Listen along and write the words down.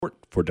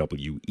Support for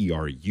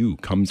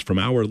WERU comes from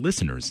our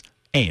listeners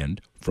and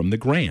from the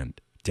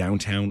Grand,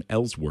 downtown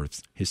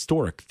Ellsworth's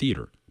historic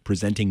theater,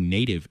 presenting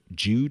native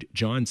Jude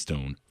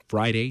Johnstone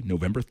Friday,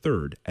 November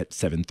 3rd at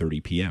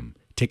 7:30 p.m.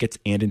 Tickets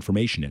and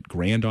information at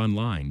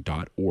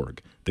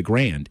grandonline.org. The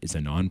Grand is a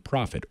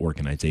nonprofit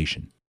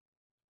organization.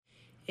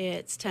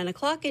 It's 10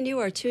 o'clock and you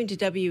are tuned to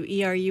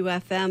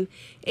WERU-FM,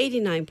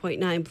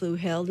 89.9 Blue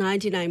Hill,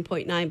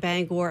 99.9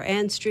 Bangor,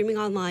 and streaming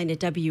online at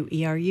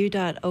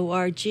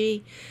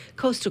WERU.org.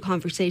 Coastal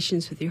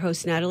Conversations with your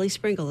host, Natalie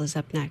Springle, is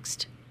up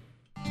next.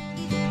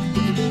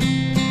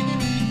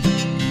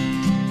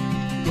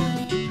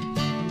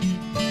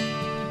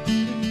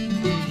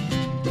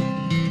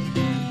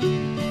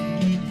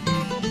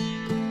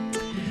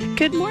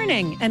 Good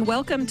morning and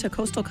welcome to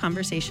Coastal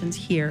Conversations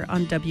here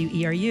on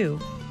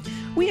WERU.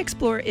 We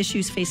explore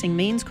issues facing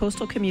Maine's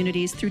coastal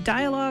communities through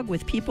dialogue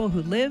with people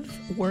who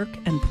live, work,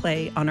 and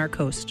play on our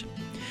coast.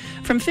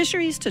 From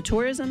fisheries to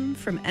tourism,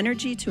 from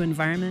energy to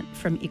environment,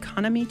 from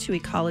economy to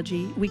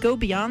ecology, we go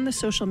beyond the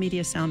social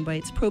media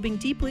soundbites, probing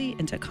deeply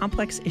into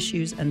complex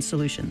issues and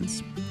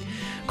solutions.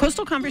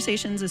 Coastal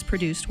Conversations is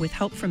produced with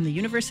help from the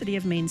University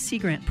of Maine Sea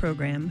Grant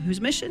program, whose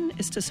mission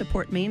is to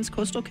support Maine's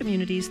coastal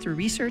communities through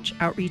research,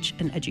 outreach,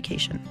 and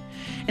education.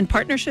 In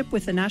partnership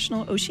with the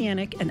National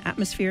Oceanic and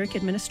Atmospheric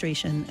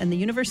Administration and the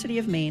University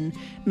of Maine,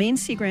 Maine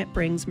Sea Grant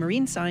brings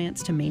marine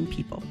science to Maine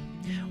people.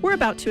 We're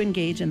about to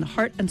engage in the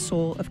heart and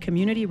soul of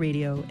community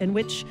radio, in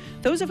which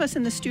those of us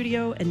in the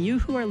studio and you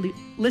who are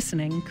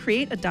listening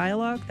create a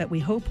dialogue that we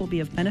hope will be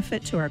of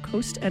benefit to our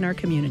coast and our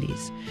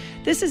communities.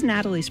 This is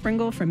Natalie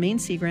Springle from Maine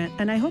Sea Grant,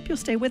 and I hope you'll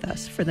stay with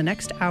us for the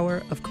next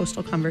hour of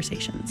Coastal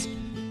Conversations.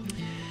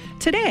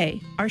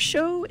 Today, our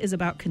show is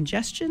about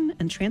congestion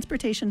and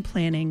transportation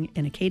planning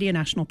in Acadia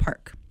National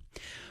Park.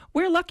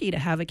 We're lucky to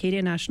have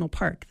Acadia National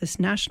Park, this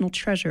national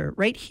treasure,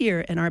 right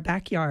here in our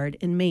backyard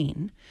in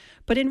Maine.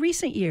 But in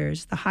recent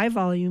years, the high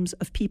volumes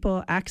of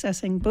people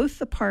accessing both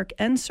the park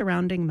and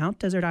surrounding Mount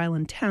Desert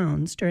Island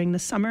towns during the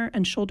summer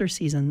and shoulder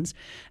seasons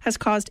has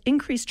caused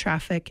increased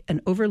traffic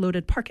and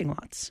overloaded parking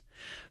lots.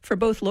 For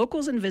both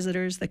locals and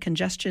visitors, the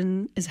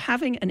congestion is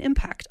having an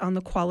impact on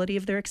the quality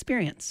of their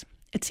experience.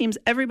 It seems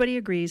everybody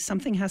agrees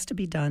something has to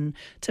be done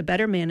to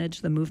better manage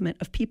the movement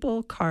of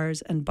people,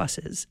 cars, and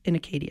buses in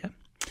Acadia.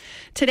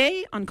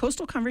 Today on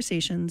Coastal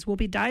Conversations, we'll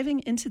be diving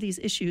into these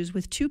issues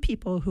with two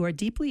people who are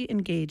deeply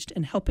engaged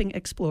in helping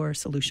explore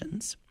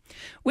solutions.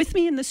 With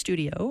me in the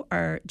studio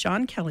are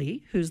John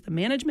Kelly, who's the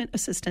management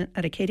assistant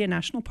at Acadia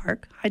National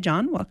Park. Hi,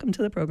 John. Welcome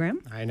to the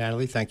program. Hi,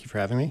 Natalie. Thank you for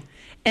having me.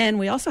 And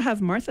we also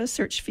have Martha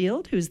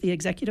Searchfield, who's the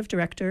executive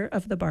director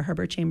of the Bar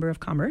Harbor Chamber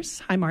of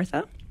Commerce. Hi,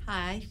 Martha.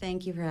 Hi,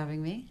 thank you for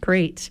having me.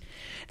 Great.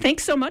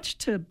 Thanks so much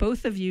to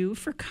both of you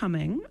for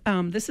coming.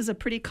 This is a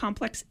pretty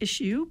complex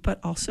issue,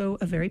 but also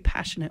a very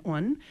passionate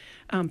one.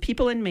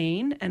 People in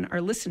Maine and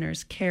our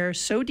listeners care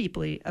so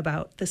deeply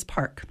about this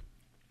park.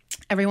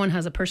 Everyone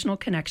has a personal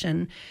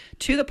connection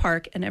to the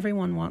park, and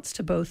everyone wants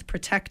to both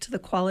protect the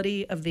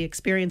quality of the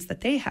experience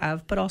that they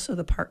have, but also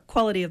the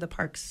quality of the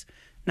park's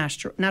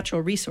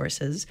natural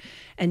resources.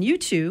 And you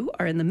two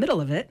are in the middle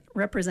of it,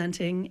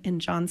 representing, in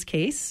John's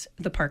case,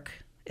 the park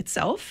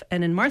itself,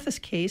 and in Martha's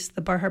case, the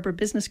Bar Harbor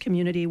business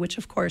community, which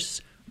of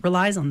course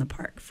relies on the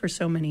park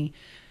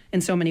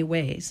in so many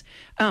ways.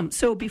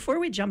 So before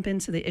we jump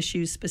into the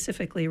issues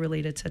specifically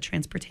related to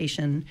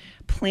transportation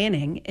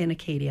planning in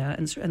Acadia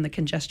and the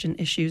congestion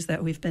issues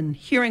that we've been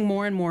hearing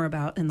more and more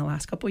about in the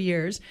last couple of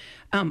years,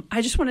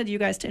 I just wanted you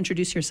guys to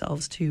introduce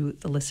yourselves to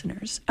the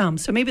listeners.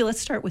 So maybe let's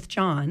start with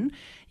John.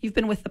 You've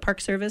been with the Park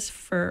Service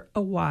for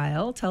a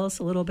while. Tell us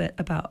a little bit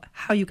about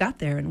how you got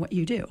there and what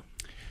you do.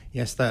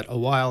 Yes, that a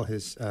while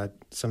has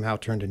somehow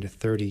turned into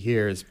 30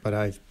 years, but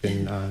I've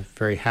been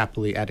very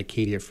happily at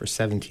Acadia for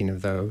 17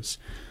 of those.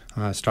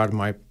 Started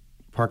my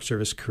Park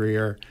Service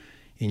career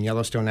in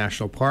Yellowstone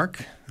National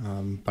Park,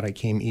 but I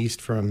came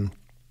east from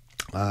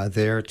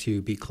there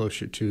to be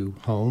closer to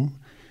home,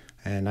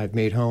 and I've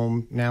made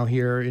home now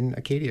here in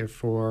Acadia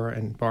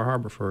and Bar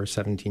Harbor for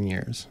 17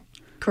 years.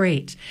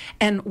 Great.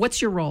 And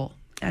what's your role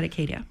at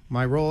Acadia?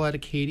 My role at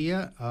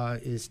Acadia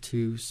is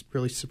to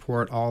really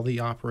support all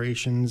the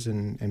operations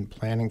and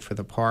planning for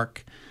the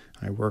park.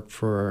 I work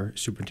for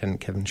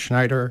Superintendent Kevin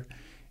Schneider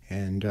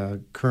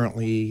and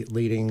currently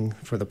leading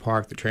for the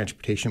park the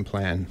transportation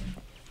plan.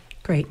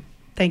 Great.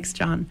 Thanks,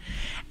 John.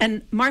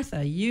 And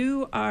Martha,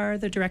 you are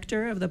the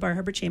director of the Bar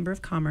Harbor Chamber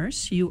of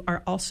Commerce. You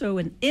are also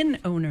an inn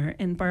owner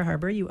in Bar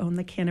Harbor. You own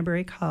the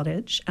Canterbury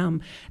Cottage.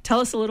 Tell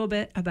us a little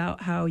bit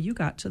about how you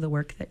got to the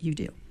work that you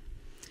do.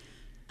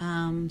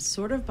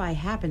 Sort of by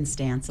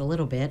happenstance a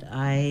little bit.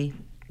 I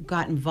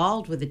got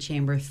involved with the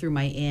chamber through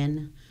my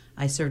inn.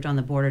 I served on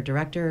the board of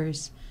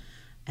directors,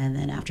 and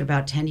then after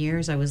about 10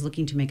 years, I was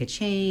looking to make a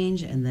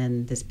change, and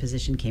then this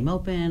position came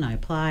open. I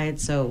applied,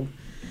 so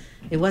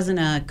it wasn't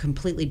a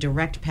completely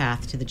direct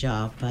path to the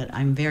job, but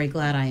I'm very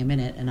glad I am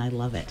in it, and I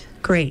love it.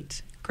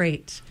 Great.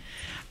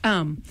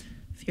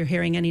 If you're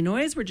hearing any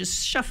noise, we're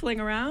just shuffling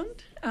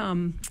around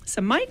some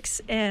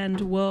mics,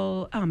 and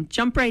we'll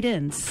jump right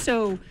in.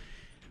 So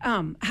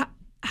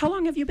how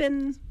long have you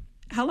been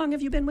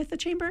with the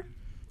chamber?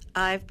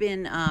 I've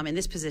been in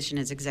this position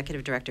as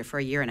executive director for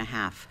a year and a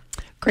half.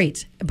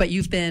 Great. But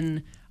you've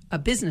been a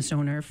business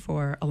owner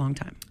for a long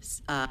time.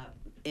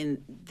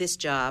 In this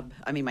job,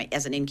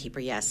 as an innkeeper,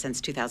 yes,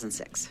 since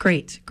 2006.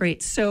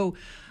 Great. So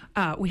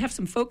we have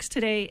some folks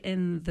today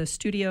in the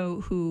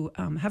studio who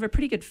have a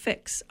pretty good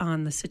fix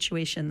on the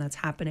situation that's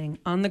happening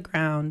on the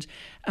ground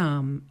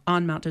on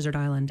Mount Desert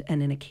Island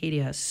and in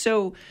Acadia.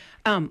 So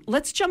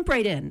let's jump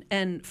right in.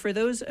 And for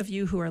those of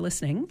you who are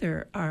listening,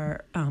 there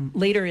are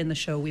later in the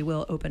show, we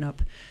will open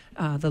up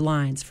the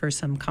lines for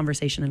some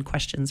conversation and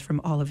questions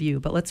from all of you.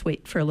 But let's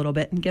wait for a little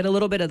bit and get a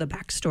little bit of the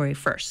backstory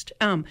first.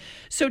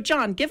 So,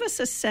 John, give us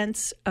a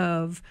sense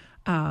of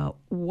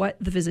what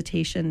the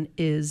visitation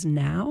is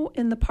now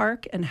in the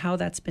park and how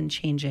that's been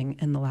changing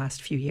in the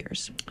last few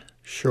years.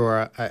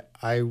 Sure.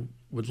 I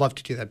would love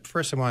to do that.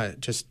 First, I want to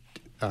just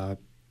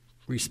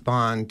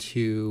respond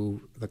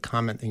to the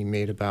comment that you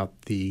made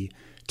about the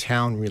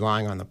town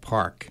relying on the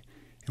park.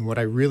 And what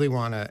I really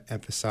want to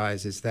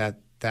emphasize is that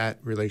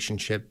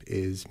relationship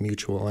is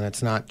mutual, and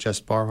it's not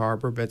just Bar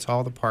Harbor, but it's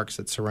all the parks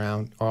that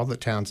surround, all the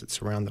towns that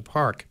surround the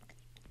park.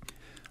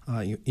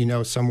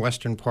 Some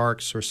Western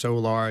parks are so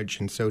large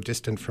and so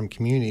distant from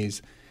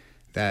communities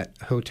that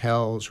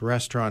hotels,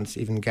 restaurants,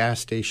 even gas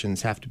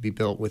stations have to be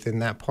built within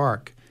that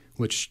park,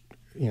 which,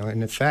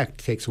 in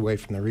effect, takes away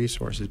from the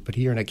resources. But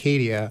here in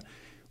Acadia,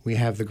 we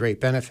have the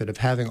great benefit of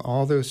having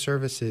all those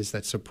services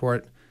that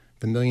support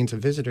the millions of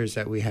visitors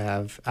that we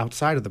have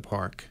outside of the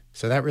park.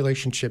 So that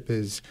relationship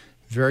is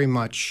very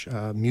much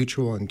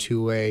mutual and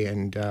two-way,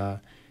 and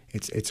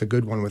it's a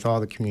good one with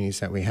all the communities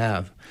that we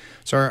have.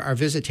 So our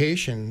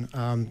visitation,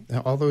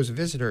 all those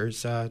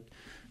visitors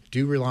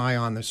do rely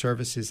on the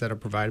services that are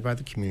provided by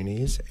the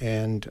communities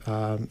and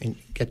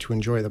get to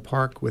enjoy the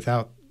park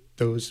without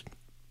those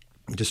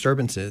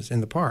disturbances in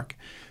the park.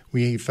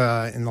 We've,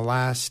 in the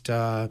last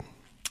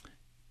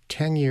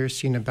 10 years,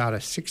 seen about a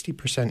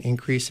 60%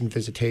 increase in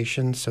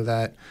visitation, so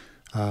that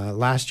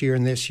last year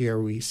and this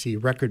year we see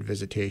record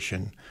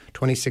visitation.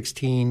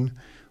 2016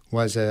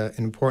 was an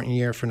important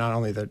year for not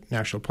only the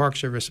National Park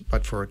Service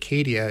but for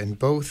Acadia, and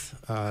both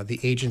the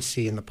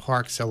agency and the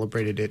park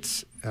celebrated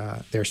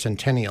their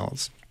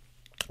centennials.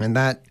 And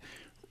that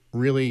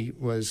really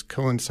was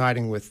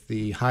coinciding with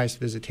the highest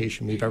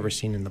visitation we've ever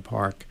seen in the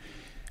park.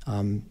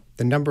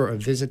 The number of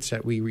visits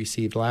that we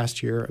received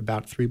last year,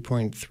 about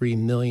 3.3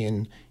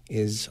 million,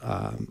 is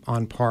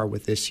on par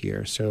with this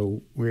year.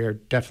 So we're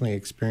definitely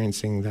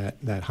experiencing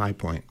that high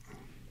point.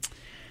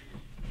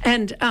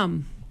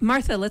 And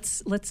Martha,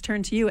 let's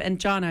turn to you. And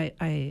John,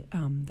 I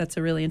that's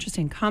a really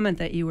interesting comment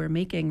that you were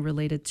making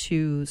related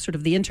to sort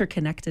of the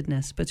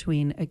interconnectedness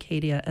between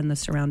Acadia and the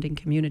surrounding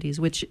communities,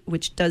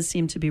 which does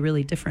seem to be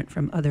really different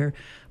from other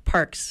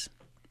parks,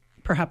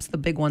 perhaps the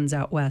big ones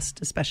out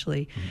west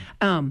especially.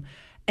 Mm-hmm.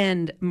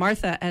 And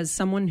Martha, as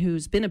someone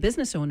who's been a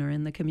business owner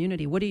in the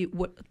community,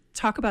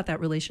 talk about that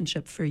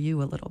relationship for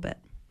you a little bit.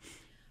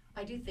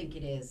 I do think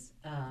it is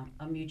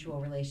a mutual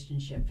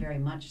relationship, very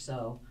much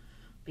so.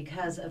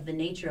 Because of the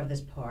nature of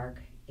this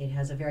park, it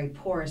has a very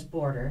porous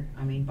border.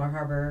 Bar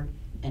Harbor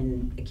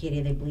and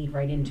Acadia, they bleed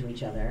right into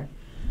each other.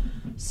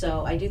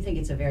 So I do think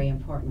it's a very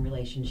important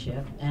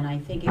relationship, and I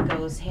think it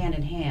goes hand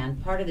in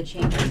hand. Part of the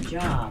Chamber's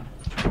job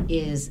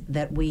is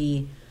that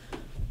we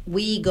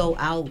go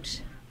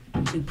out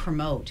to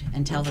promote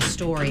and tell the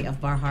story of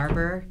Bar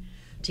Harbor,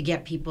 to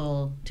get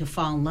people to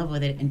fall in love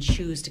with it and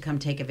choose to come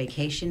take a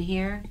vacation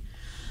here.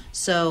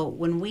 So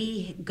when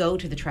we go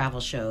to the travel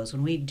shows,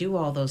 when we do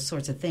all those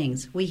sorts of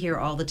things, we hear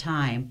all the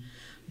time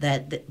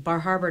that Bar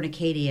Harbor and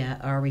Acadia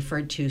are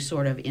referred to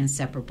sort of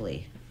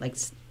inseparably. Like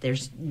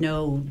there's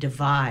no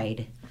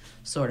divide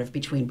sort of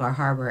between Bar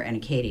Harbor and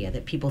Acadia,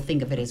 that people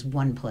think of it as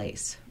one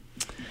place.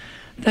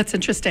 That's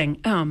interesting.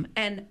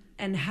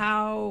 And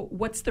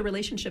what's the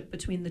relationship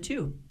between the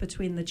two,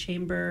 between the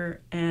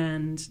Chamber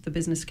and the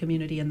business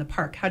community and the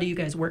park? How do you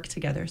guys work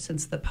together,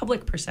 since the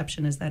public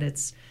perception is that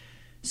it's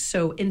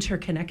so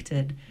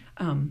interconnected?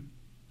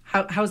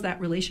 How's that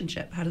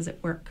relationship? How does it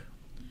work?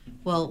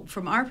 Well,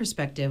 from our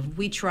perspective,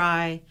 we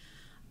try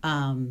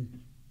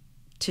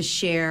to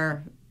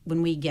share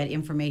when we get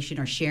information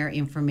or share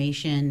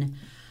information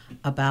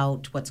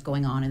about what's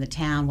going on in the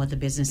town, what the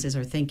businesses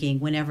are thinking.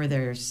 Whenever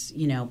there's,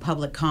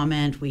 public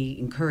comment, we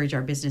encourage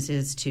our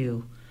businesses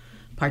to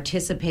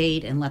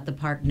participate and let the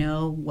park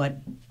know what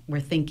we're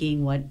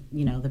thinking, what,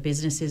 the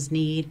businesses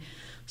need.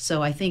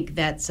 So I think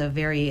that's a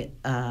very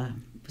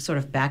sort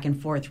of back and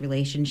forth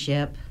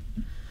relationship.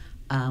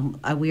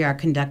 We are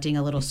conducting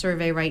a little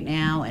survey right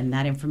now, and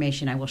that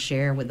information I will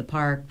share with the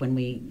park when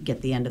we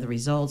get the end of the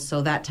results.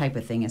 So that type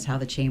of thing is how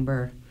the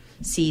Chamber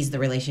sees the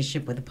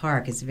relationship with the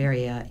park. It's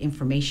very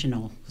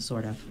informational,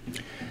 sort of.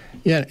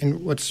 Yeah,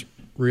 and what's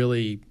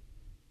really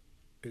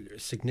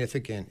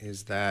significant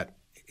is that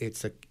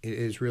it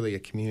is really a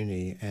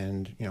community,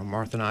 and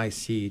Martha and I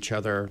see each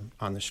other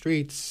on the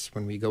streets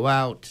when we go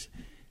out.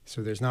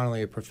 So there's not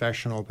only a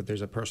professional, but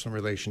there's a personal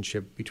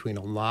relationship between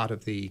a lot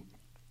of the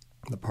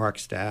park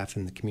staff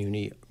and the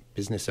community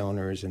business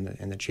owners and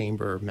the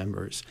chamber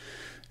members.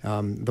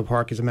 The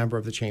park is a member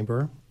of the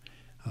chamber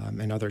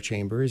and other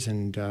chambers,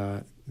 and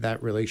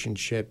that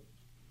relationship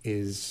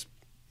is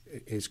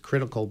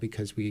critical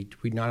because we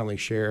not only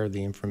share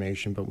the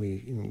information, but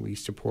we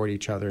support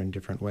each other in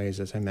different ways.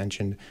 As I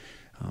mentioned,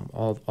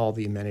 all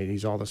the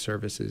amenities, all the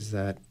services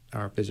that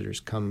our visitors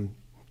come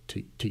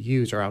to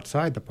use are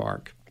outside the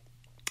park,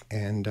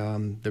 and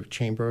the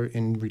chamber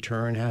in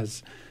return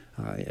has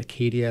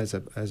Acadia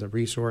as a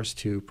resource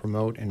to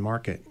promote and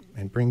market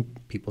and bring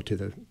people to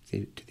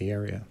the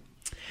area.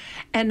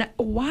 And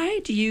why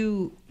do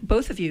you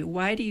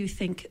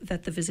think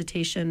that the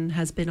visitation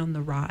has been on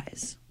the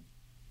rise?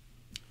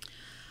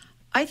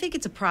 I think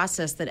it's a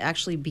process that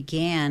actually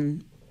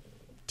began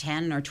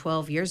 10 or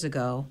 12 years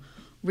ago,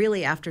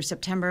 really after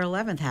September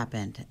 11th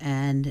happened.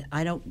 And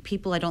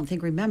people I don't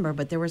think remember,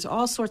 but there was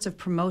all sorts of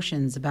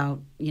promotions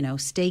about,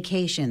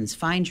 staycations,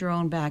 find your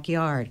own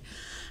backyard.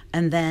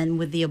 And then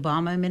with the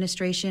Obama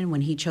administration, when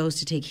he chose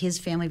to take his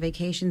family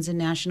vacations in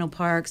national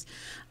parks,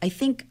 I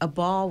think a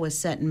ball was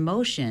set in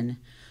motion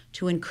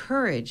to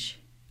encourage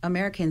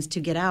Americans to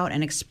get out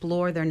and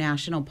explore their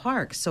national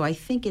parks. So I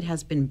think it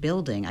has been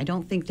building. I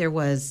don't think there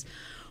was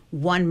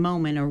one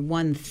moment or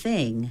one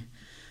thing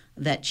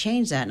that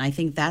changed that. And I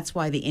think that's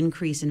why the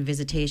increase in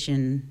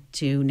visitation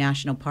to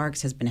national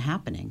parks has been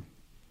happening.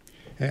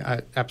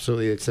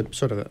 Absolutely. It's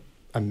sort of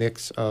a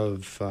mix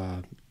of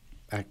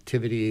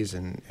activities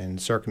and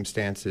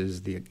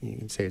circumstances. You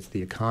can say it's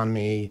the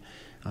economy,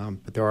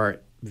 but there are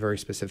very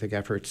specific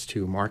efforts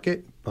to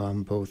market,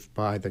 both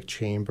by the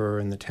chamber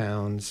and the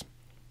towns,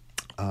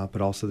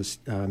 but also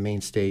the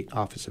Maine State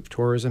Office of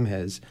Tourism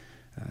has,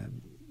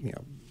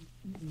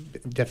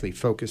 definitely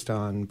focused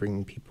on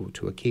bringing people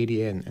to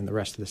Acadia and the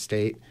rest of the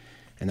state.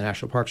 And the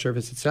National Park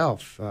Service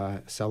itself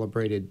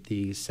celebrated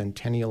the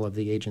centennial of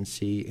the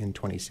agency in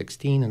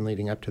 2016, and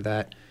leading up to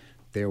that,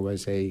 there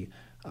was a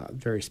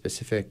very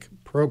specific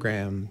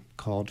program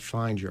called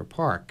Find Your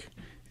Park,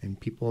 and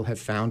people have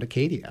found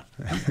Acadia,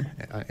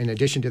 in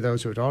addition to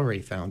those who had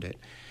already found it.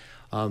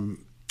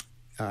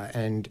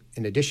 And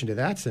in addition to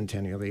that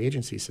centennial, the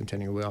agency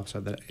centennial, we also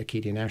have the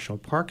Acadia National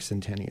Park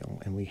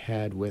Centennial, and we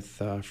had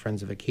with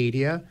Friends of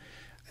Acadia,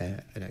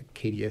 an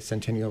Acadia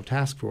Centennial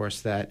Task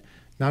Force that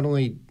not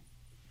only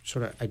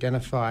sort of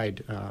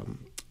identified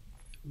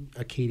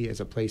Acadia as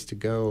a place to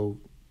go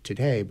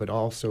today, but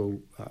also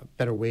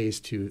better ways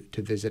to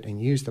visit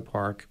and use the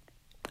park,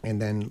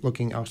 and then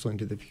looking also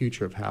into the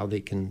future of how they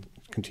can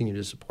continue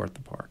to support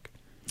the park.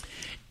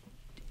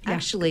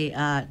 Actually,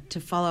 to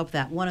follow up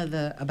that,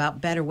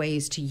 about better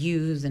ways to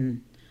use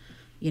and,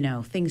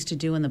 things to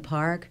do in the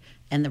park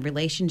and the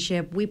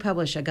relationship, we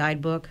publish a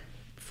guidebook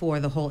for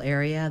the whole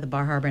area, the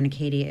Bar Harbor and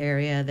Acadia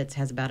area, that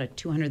has about a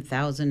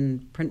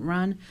 200,000 print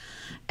run.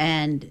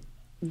 And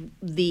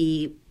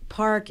the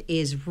park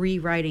is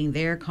rewriting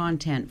their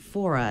content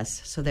for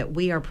us so that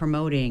we are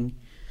promoting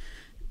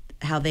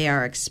how they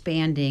are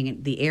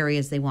expanding the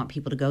areas they want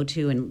people to go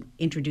to and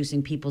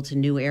introducing people to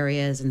new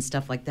areas and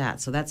stuff like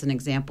that. So that's an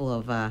example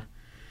of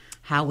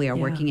how we are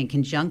working in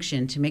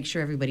conjunction to make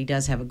sure everybody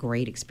does have a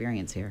great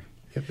experience here.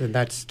 Yep, and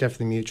that's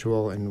definitely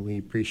mutual, and we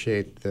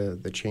appreciate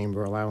the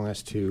Chamber allowing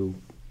us to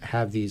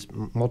have these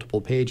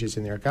multiple pages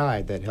in their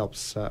guide that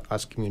helps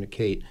us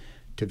communicate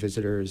to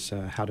visitors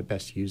how to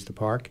best use the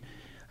park.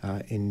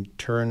 In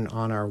turn,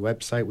 on our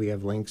website, we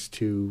have links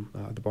to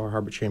the Bar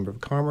Harbor Chamber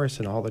of Commerce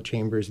and all the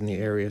chambers in the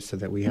area so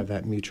that we have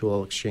that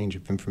mutual exchange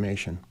of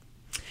information.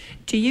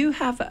 Do you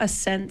have a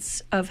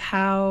sense of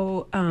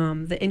how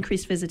the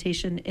increased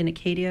visitation in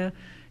Acadia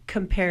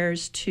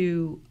compares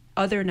to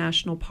other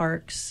national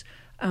parks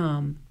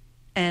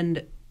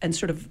and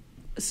sort of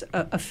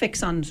a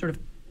fix on sort of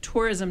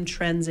tourism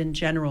trends in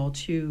general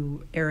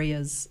to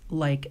areas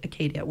like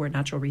Acadia where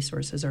natural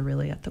resources are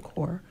really at the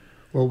core?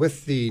 Well,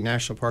 with the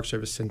National Park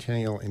Service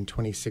Centennial in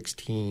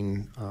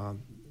 2016,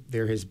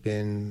 there has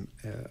been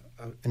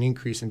an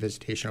increase in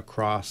visitation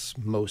across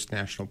most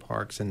national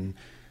parks, and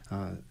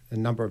a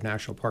number of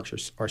national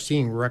parks are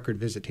seeing record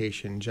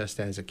visitation just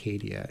as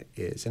Acadia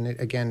is. And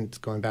again, it's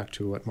going back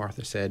to what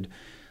Martha said,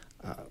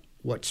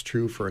 what's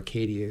true for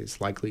Acadia is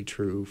likely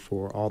true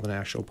for all the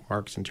national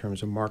parks in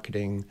terms of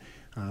marketing,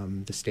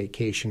 the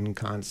staycation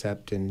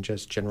concept, and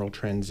just general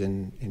trends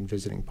in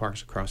visiting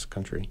parks across the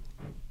country.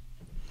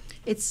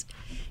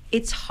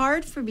 It's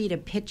hard for me to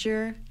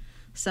picture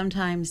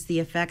sometimes the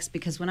effects,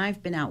 because when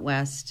I've been out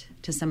west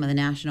to some of the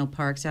national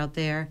parks out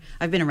there,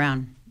 I've been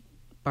around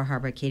Bar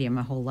Harbor, Acadia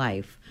my whole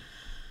life.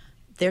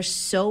 They're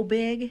so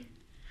big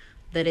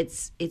that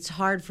it's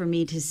hard for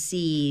me to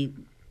see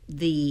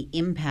the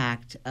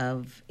impact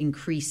of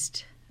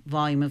increased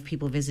volume of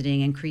people visiting,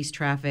 increased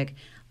traffic,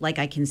 like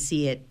I can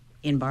see it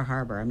in Bar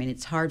Harbor. I mean,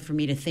 it's hard for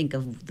me to think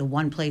of the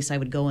one place I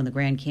would go in the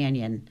Grand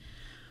Canyon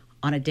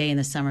on a day in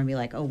the summer and be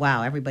like, oh,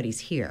 wow, everybody's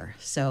here.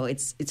 So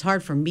it's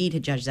hard for me to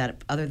judge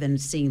that other than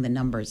seeing the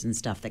numbers and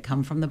stuff that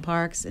come from the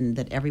parks and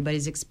that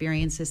everybody's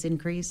experienced this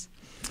increase.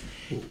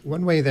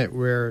 One way that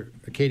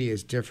Acadia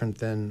is different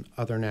than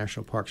other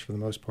national parks for the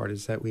most part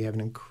is that we have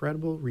an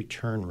incredible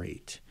return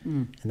rate.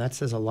 And that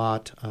says a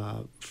lot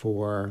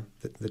for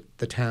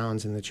the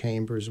towns and the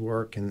chamber's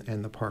work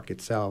and the park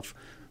itself.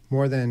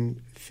 More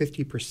than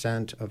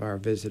 50% of our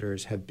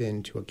visitors have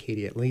been to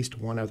Acadia at least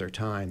one other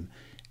time,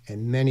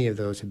 and many of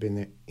those have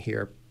been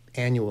here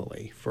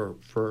annually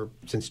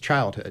since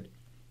childhood.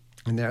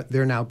 And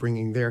they're now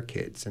bringing their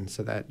kids, and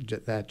so that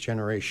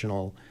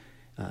generational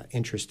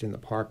interest in the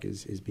park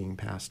is being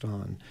passed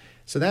on.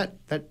 So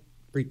that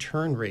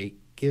return rate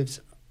gives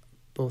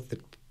both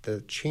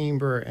the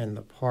chamber and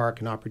the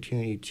park an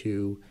opportunity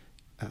to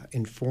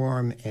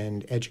inform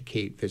and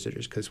educate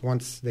visitors, because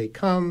once they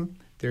come,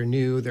 they're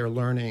new, they're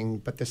learning,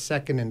 but the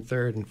second and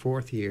third and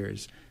fourth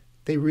years,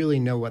 they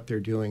really know what they're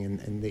doing,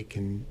 and they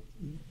can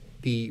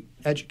be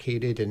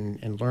educated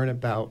and learn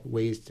about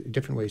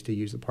different ways to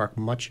use the park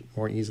much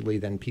more easily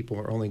than people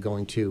who are only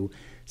going to,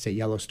 say,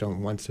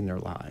 Yellowstone once in their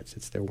lives.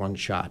 It's their one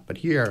shot. But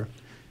here,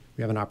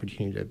 we have an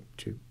opportunity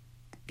to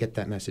get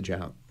that message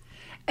out.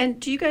 And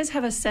do you guys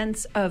have a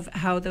sense of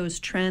how those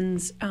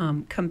trends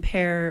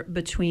compare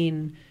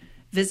between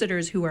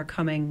visitors who are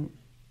coming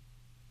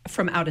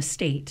from out of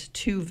state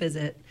to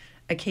visit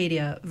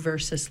Acadia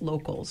versus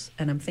locals?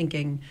 And I'm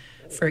thinking,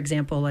 for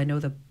example, I know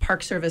the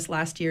Park Service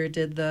last year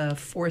did the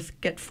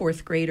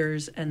fourth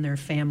graders and their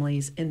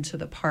families into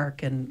the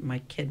park, and my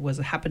kid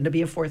happened to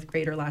be a fourth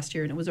grader last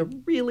year, and it was a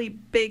really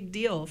big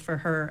deal for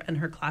her and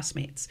her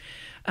classmates.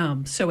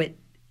 So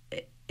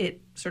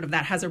it sort of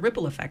that has a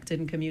ripple effect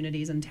in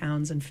communities and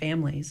towns and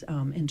families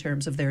in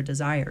terms of their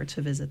desire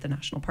to visit the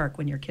national park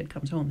when your kid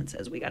comes home and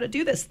says, we got to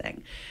do this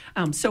thing.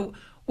 So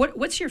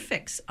what's your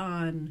fix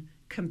on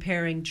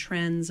comparing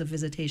trends of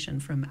visitation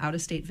from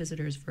out-of-state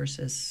visitors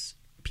versus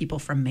people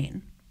from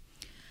Maine?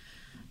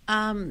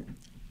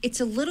 It's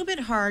a little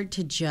bit hard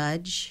to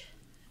judge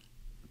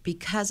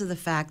because of the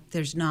fact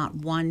there's not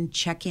one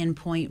check-in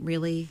point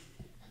really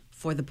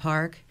for the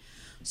park.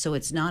 So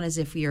it's not as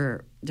if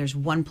there's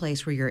one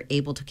place where you're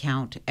able to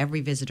count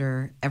every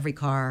visitor, every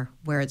car,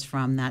 where it's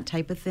from, that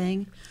type of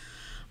thing.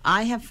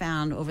 I have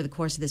found over the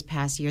course of this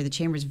past year, the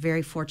Chamber is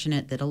very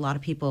fortunate that a lot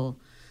of people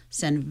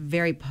send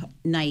very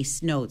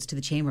nice notes to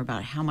the Chamber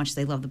about how much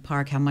they love the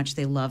park, how much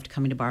they loved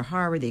coming to Bar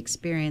Harbor, the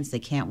experience, they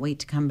can't wait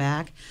to come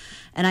back.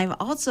 And I've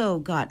also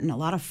gotten a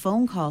lot of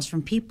phone calls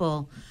from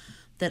people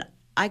that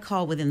I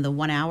call within the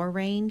 1 hour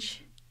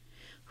range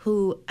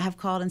who have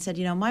called and said,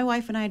 my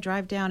wife and I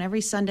drive down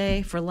every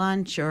Sunday for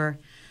lunch, or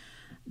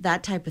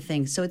that type of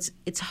thing. So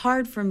it's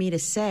hard for me to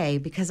say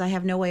because I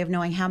have no way of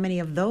knowing how many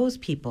of those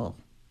people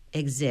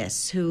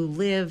exist who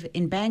live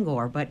in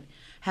Bangor but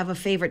have a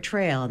favorite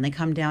trail, and they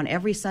come down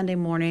every Sunday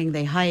morning,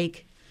 they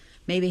hike,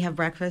 maybe have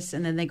breakfast,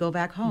 and then they go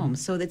back home.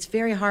 So it's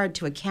very hard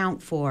to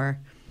account for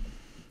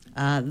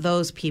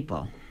those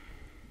people.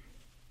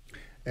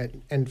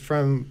 And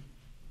from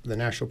the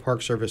National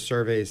Park Service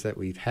surveys that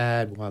we've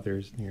had, while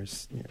there's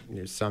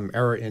some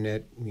error in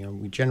it,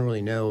 we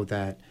generally know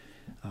that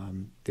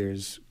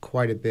there's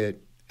quite a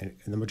bit, and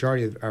the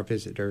majority of our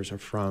visitors are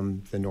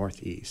from the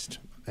Northeast.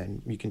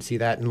 And you can see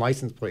that in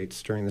license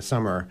plates during the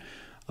summer.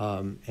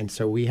 And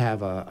so we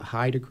have a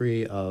high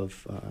degree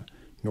of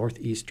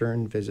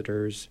Northeastern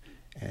visitors,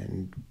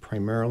 and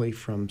primarily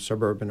from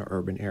suburban or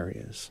urban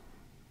areas.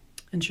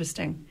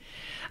 Interesting.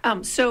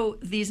 So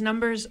these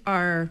numbers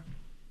are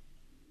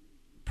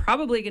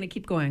probably going to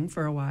keep going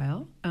for a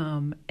while.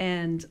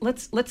 And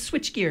let's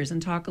switch gears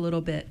and talk a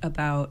little bit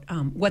about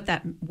what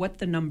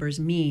the numbers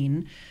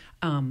mean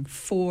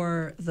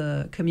for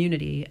the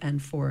community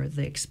and for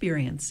the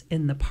experience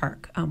in the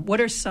park.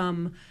 What are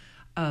some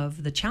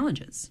of the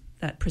challenges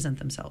that present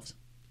themselves?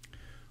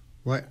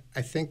 Well,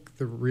 I think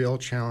the real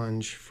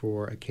challenge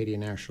for Acadia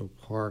National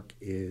Park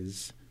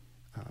is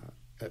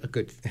a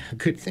good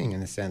thing, in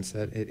the sense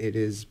that it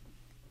is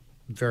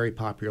very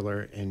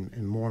popular,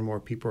 and more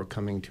people are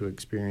coming to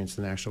experience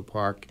the national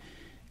park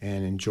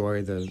and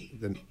enjoy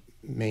the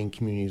main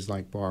communities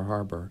like Bar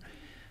Harbor.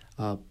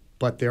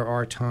 But there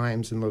are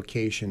times and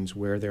locations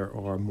where there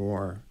are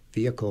more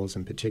vehicles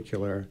in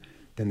particular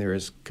than there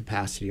is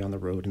capacity on the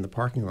road in the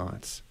parking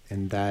lots.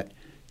 And that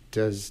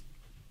does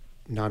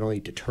not only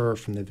deter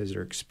from the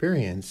visitor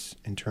experience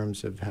in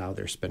terms of how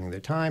they're spending their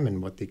time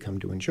and what they come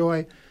to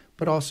enjoy,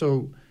 but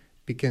also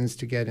begins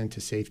to get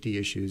into safety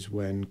issues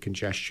when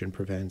congestion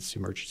prevents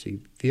emergency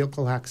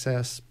vehicle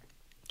access,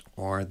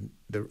 or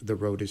the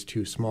road is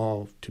too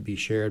small to be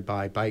shared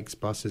by bikes,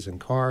 buses, and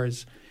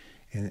cars,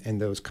 and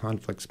those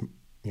conflicts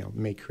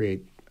may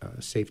create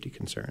safety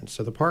concerns.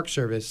 So the Park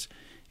Service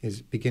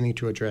is beginning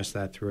to address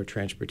that through a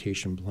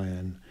transportation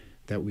plan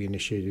that we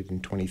initiated in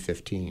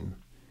 2015.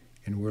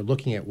 And we're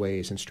looking at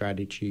ways and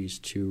strategies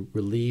to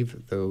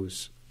relieve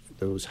those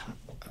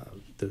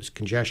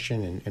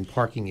congestion and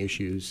parking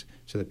issues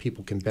so that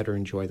people can better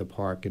enjoy the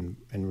park and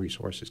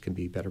resources can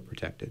be better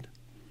protected.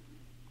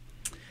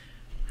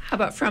 How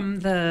about from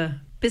the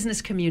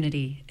business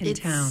community in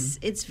town?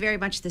 It's very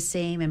much the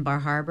same in Bar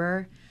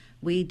Harbor.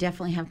 We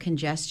definitely have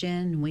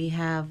congestion. We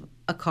have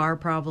a car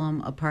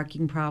problem, a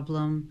parking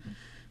problem.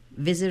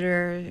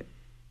 Visitor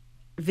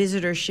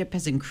visitorship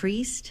has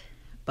increased,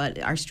 but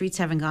our streets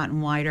haven't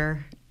gotten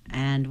wider,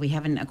 and we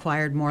haven't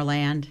acquired more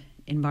land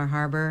in Bar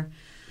Harbor.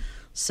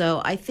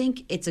 So I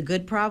think it's a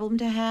good problem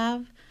to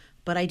have,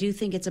 but I do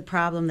think it's a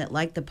problem that,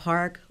 like the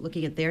park,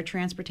 looking at their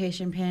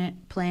transportation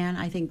plan,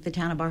 I think the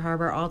town of Bar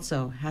Harbor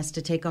also has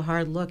to take a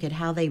hard look at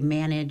how they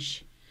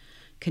manage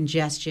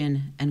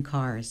congestion and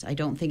cars. I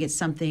don't think it's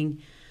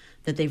something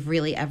that they've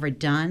really ever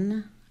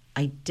done.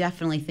 I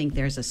definitely think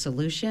there's a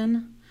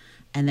solution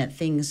and that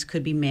things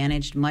could be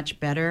managed much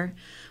better.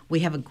 We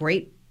have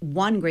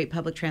one great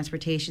public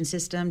transportation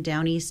system,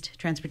 Down East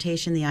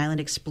Transportation, the Island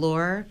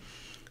Explorer,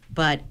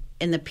 but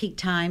in the peak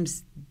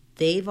times,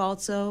 they've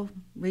also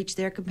reached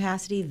their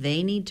capacity.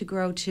 They need to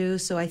grow too.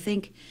 So I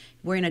think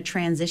we're in a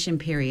transition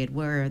period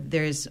where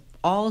there's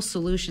all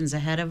solutions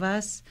ahead of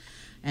us,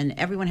 and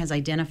everyone has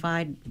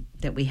identified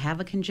that we have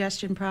a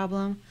congestion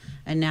problem,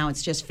 and now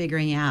it's just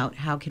figuring out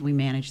how can we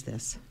manage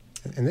this.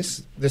 And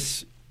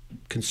this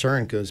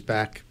concern goes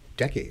back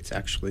decades,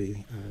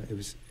 actually. It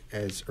was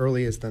as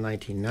early as the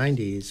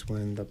 1990s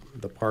when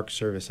the Park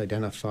Service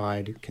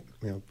identified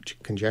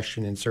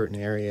congestion in certain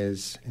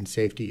areas and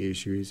safety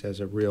issues as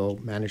a real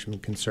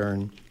management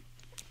concern.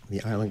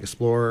 The Island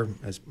Explorer,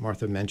 as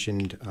Martha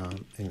mentioned,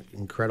 an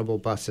incredible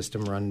bus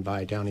system run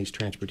by Down East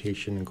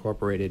Transportation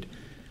Incorporated,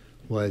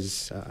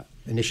 was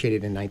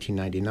initiated in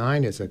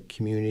 1999 as a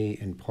community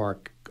and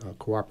park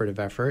cooperative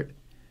effort.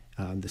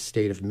 The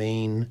state of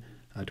Maine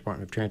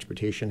Department of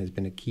Transportation has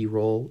been a key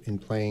role in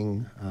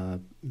playing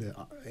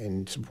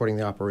in supporting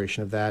the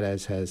operation of that,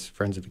 as has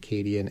Friends of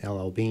Acadia and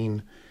LL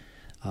Bean.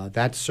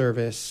 That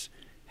service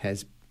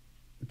has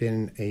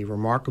been a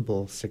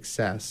remarkable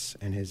success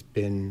and has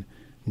been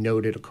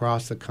noted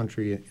across the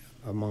country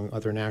among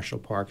other national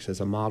parks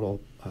as a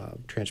model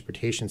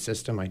transportation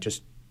system. I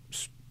just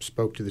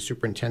spoke to the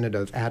superintendent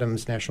of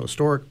Adams National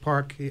Historic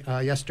Park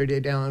yesterday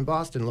down in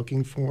Boston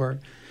looking for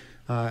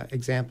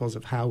examples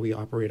of how we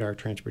operate our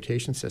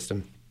transportation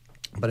system.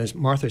 But as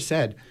Martha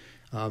said,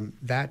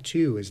 that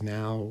too is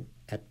now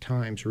at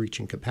times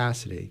reaching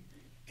capacity,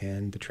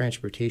 and the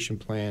transportation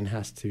plan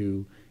has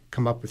to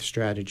come up with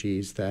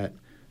strategies that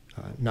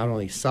not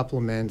only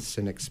supplements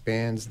and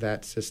expands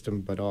that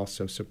system, but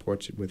also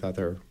supports it with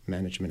other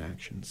management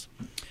actions.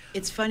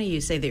 It's funny you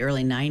say the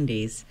early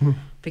 90s,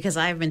 because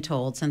I've been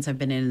told since I've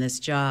been in this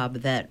job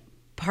that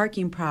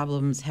parking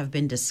problems have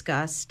been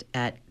discussed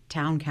at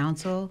town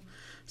council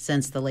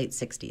since the late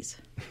 60s.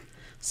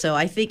 So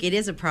I think it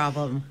is a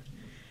problem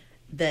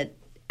that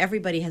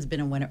everybody has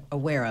been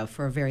aware of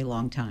for a very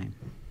long time.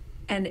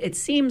 And it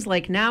seems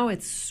like now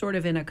it's sort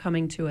of in a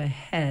coming to a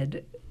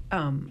head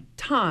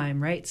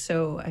time, right?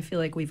 So I feel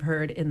like we've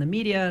heard in the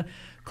media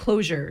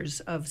closures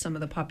of some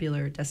of the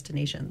popular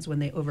destinations when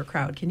they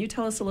overcrowd. Can you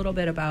tell us a little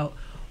bit about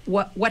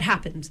what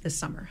happened this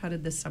summer? How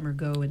did this summer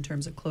go in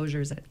terms of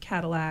closures at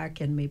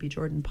Cadillac and maybe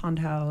Jordan Pond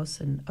House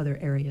and other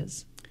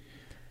areas?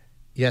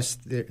 Yes,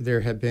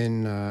 there have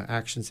been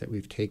actions that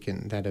we've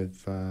taken that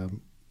have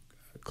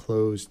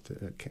closed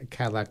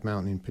Cadillac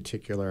Mountain in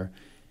particular.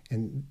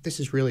 And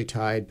this is really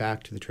tied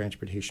back to the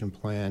transportation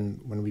plan.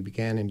 When we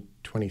began in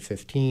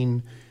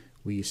 2015,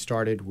 we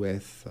started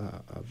with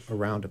a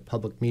round of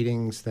public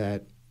meetings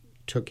that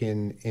took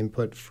in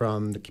input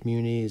from the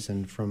communities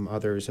and from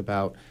others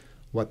about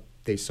what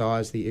they saw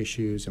as the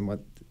issues and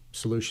what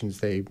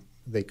solutions they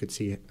could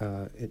see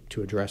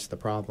to address the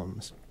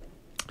problems.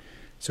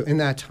 So in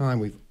that time,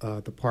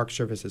 the Park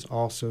Service has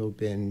also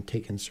been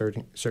taking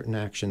certain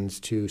actions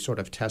to sort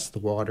of test the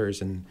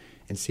waters and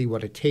see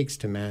what it takes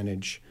to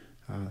manage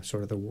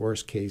sort of the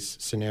worst-case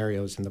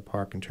scenarios in the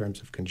park in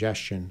terms of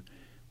congestion.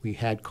 We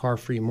had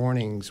car-free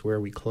mornings where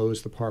we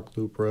closed the Park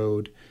Loop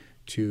Road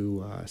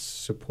to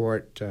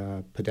support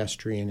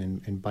pedestrian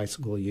and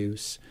bicycle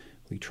use.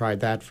 We tried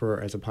that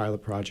as a pilot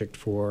project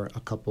for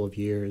a couple of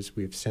years.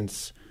 We have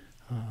since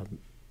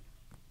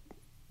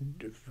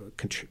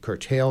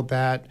curtailed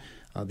that.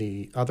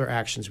 The other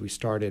actions we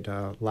started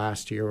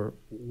last year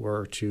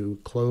were to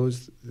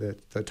close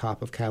the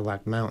top of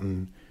Cadillac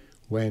Mountain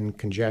when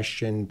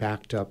congestion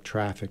backed up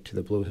traffic to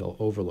the Blue Hill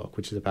Overlook,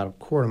 which is about a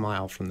quarter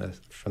mile from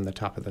the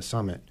top of the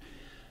summit.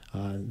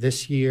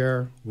 This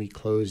year, we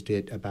closed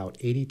it about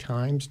 80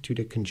 times due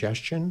to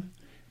congestion,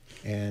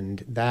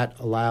 and that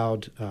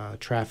allowed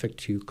traffic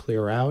to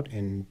clear out,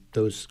 and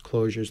those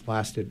closures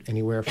lasted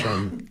anywhere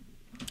from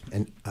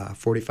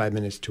 45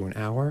 minutes to an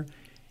hour.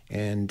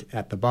 And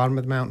at the bottom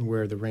of the mountain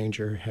where the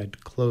ranger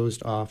had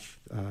closed off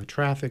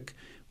traffic,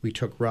 we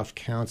took rough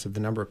counts of the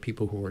number of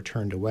people who were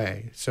turned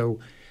away. So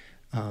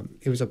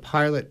it was a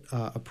pilot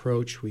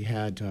approach. We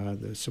had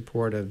the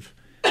support of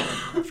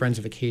Friends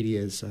of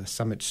Acadia's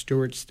Summit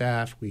Steward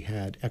staff. We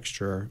had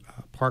extra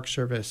Park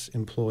Service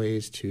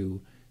employees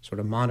to sort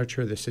of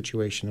monitor the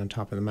situation on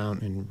top of the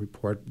mountain and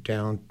report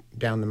down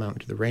the mountain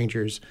to the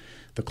rangers.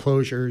 The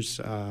closures,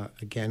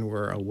 again,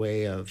 were a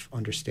way of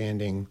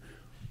understanding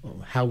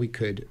how we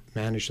could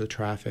manage the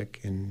traffic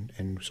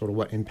and sort of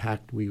what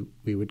impact we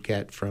would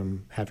get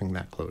from having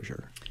that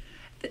closure.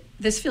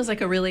 This feels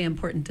like a really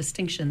important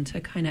distinction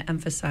to kind of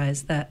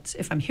emphasize that,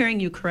 if I'm hearing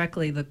you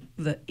correctly,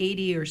 the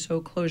 80 or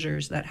so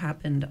closures that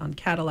happened on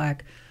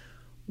Cadillac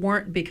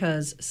weren't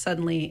because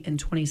suddenly in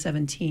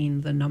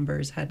 2017 the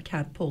numbers had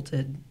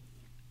catapulted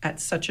at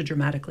such a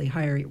dramatically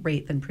higher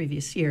rate than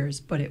previous years,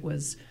 but it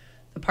was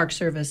the Park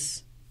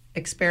Service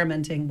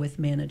experimenting with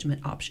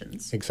management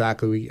options.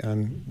 Exactly.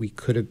 We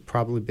could have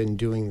probably been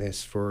doing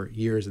this for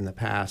years in the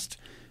past,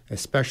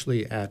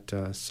 especially at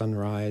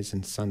sunrise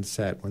and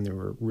sunset, when there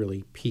were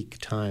really peak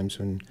times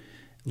when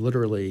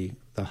literally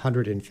the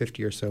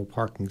 150 or so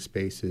parking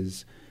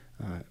spaces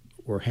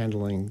were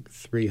handling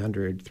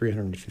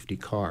 350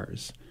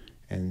 cars.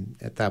 And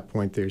at that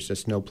point, there's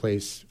just no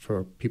place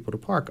for people to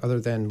park other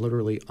than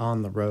literally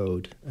on the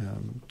road,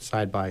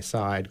 side by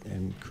side,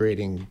 and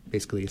creating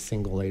basically a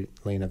single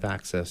lane of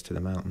access to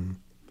the mountain.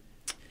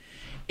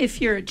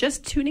 If you're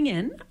just tuning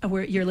in,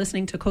 you're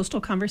listening to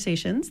Coastal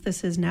Conversations.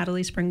 This is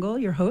Natalie Springle,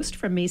 your host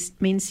from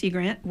Maine Sea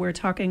Grant. We're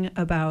talking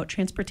about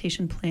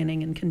transportation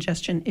planning and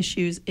congestion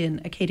issues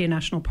in Acadia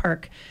National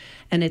Park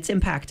and its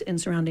impact in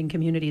surrounding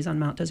communities on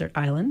Mount Desert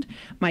Island.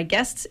 My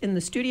guests in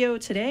the studio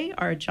today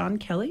are John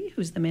Kelly,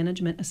 who's the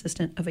management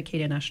assistant of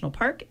Acadia National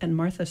Park, and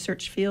Martha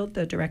Searchfield,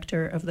 the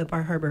director of the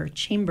Bar Harbor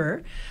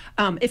Chamber.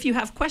 If you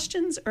have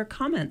questions or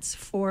comments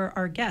for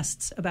our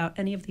guests about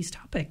any of these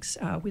topics,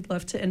 we'd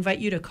love to invite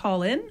you to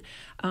call in.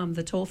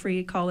 The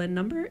toll-free call-in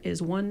number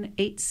is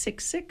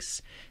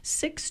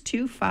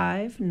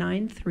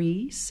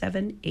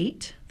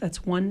 1-866-625-9378. That's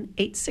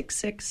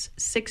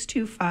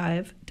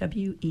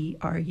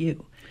 1-866-625-WERU.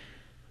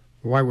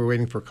 While we're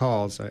waiting for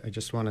calls, I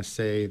just want to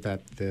say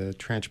that the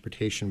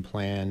transportation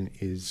plan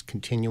is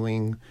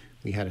continuing.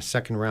 We had a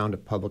second round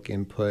of public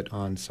input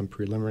on some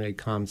preliminary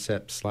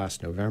concepts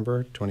last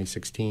November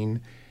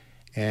 2016,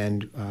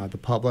 and the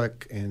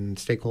public and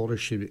stakeholders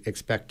should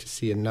expect to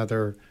see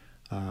another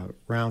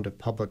round of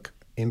public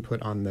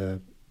input on the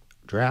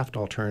draft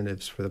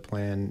alternatives for the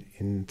plan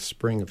in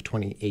spring of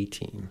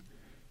 2018.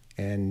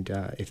 And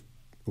if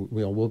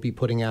we'll be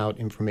putting out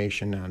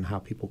information on how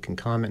people can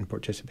comment and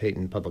participate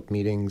in public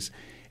meetings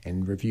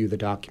and review the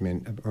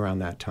document around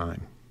that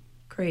time.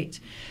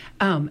 Great.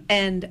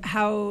 And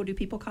how do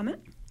people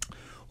comment?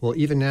 Well,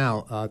 even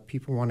now,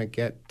 people want to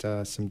get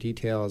some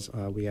details.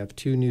 We have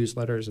 2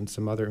 newsletters and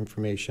some other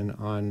information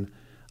on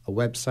a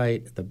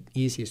website. The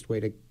easiest way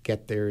to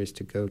get there is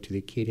to go to the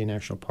Acadia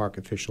National Park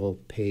official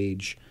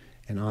page,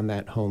 and on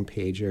that home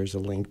page there's a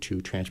link to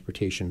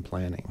transportation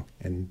planning,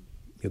 and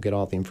you'll get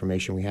all the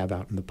information we have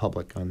out in the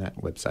public on that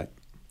website.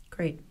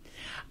 Great.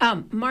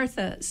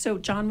 Martha, so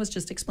John was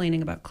just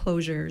explaining about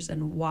closures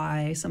and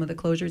why some of the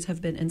closures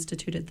have been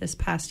instituted this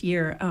past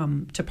year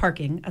to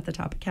parking at the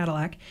top of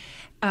Cadillac.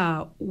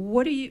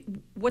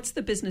 What's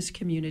the business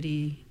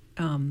community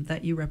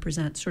that you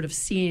represent sort of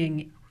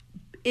seeing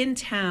in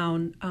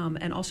town,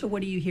 and also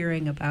what are you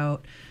hearing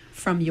about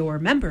from your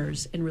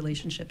members in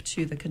relationship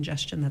to the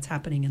congestion that's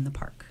happening in the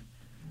park?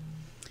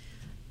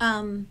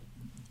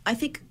 I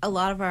think a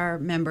lot of our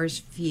members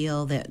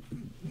feel that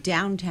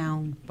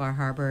downtown Bar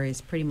Harbor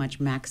is pretty much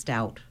maxed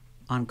out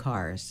on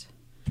cars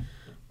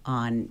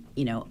on,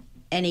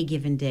 any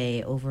given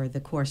day over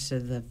the course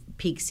of the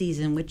peak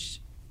season,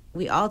 which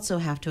we also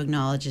have to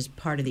acknowledge is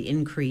part of the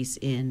increase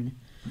in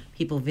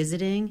people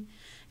visiting,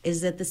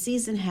 is that the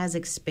season has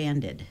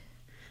expanded.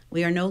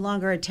 We are no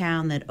longer a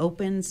town that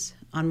opens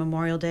on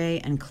Memorial Day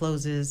and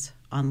closes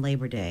on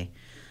Labor Day.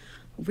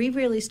 We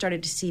really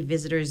started to see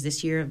visitors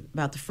this year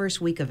about the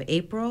first week of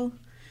April,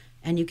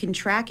 and you can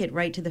track it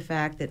right to the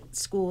fact that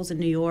schools in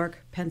New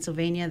York,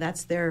 Pennsylvania,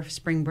 that's their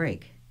spring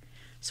break.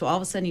 So all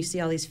of a sudden you see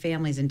all these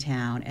families in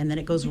town, and then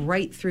it goes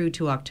right through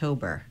to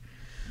October.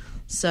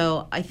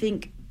 So I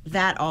think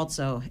that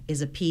also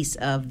is a piece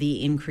of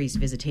the increased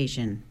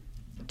visitation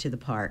to the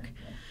park.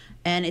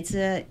 And it's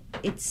an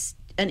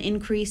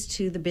increase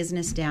to the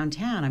business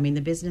downtown. I mean,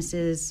 the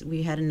businesses,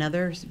 we had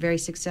another very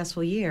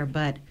successful year,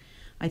 but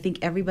I think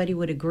everybody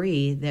would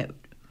agree that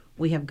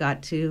we have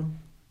got to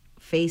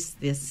face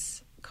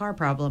this car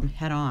problem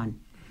head on.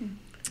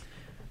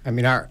 I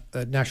mean, our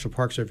National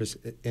Park Service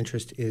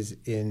interest is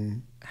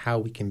in how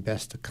we can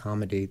best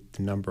accommodate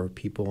the number of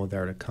people that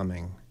are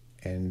coming,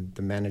 and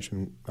the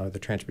management or the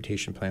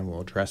transportation plan will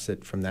address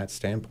it from that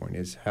standpoint,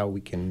 is how we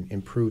can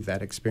improve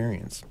that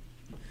experience.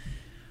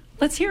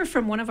 Let's hear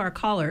from one of our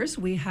callers.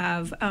 We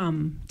have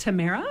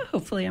Tamara,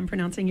 hopefully I'm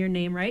pronouncing your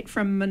name right,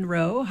 from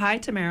Monroe. Hi,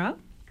 Tamara.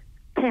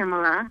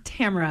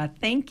 Tamara,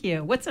 thank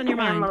you. What's on your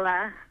mind?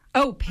 Pamela.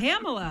 Oh,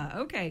 Pamela.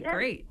 Okay, Yes.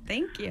 Great.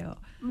 Thank you.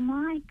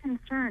 My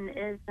concern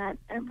is that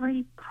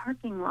every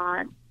parking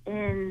lot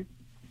in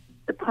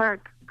the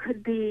park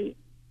could be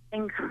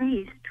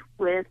increased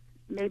with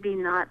maybe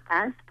not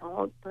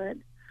asphalt, but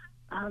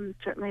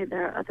certainly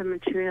there are other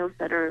materials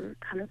that are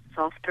kind of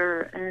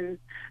softer, and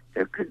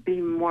there could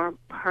be more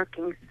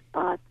parking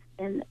spots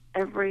in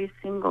every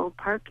single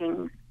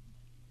parking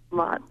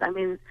lot. I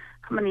mean,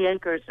 how many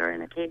acres are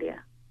in Acadia?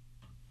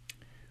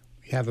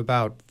 We have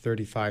about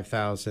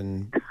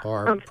 35,000,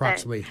 or Okay.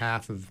 approximately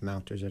half of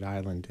Mount Desert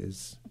Island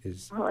is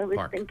Well, I was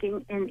parked.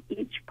 thinking in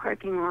each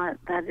parking lot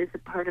that is a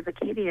part of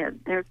Acadia,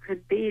 there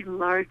could be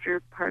larger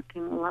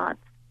parking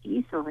lots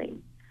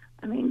easily.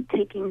 I mean,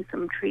 taking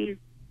some trees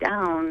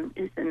down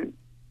isn't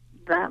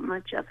that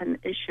much of an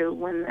issue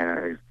when there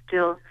are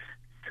still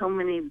so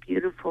many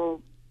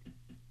beautiful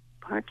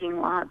parking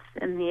lots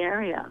in the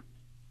area.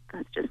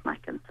 That's just my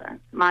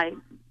concern, my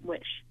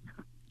wish.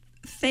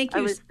 Thank I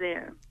you. was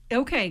there.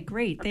 Okay,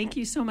 great. Thank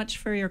you so much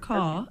for your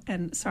call,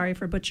 and sorry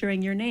for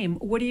butchering your name.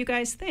 What do you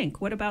guys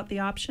think? What about the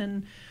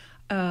option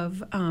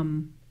of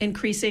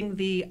increasing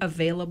the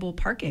available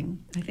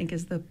parking? I think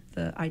is the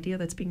idea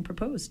that's being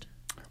proposed.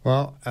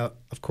 Well,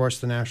 of course,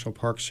 the National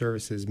Park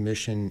Service's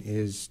mission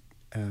is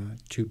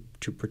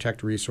to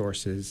protect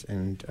resources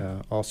and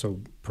also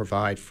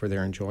provide for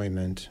their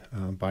enjoyment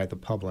by the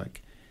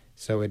public.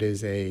 So it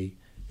is a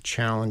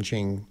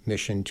challenging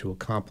mission to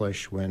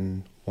accomplish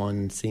when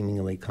one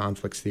seemingly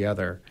conflicts the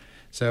other.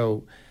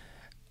 So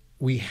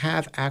we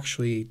have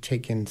actually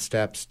taken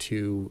steps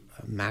to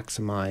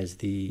maximize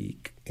the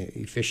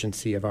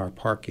efficiency of our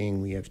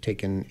parking. We have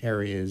taken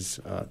areas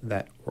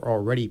that were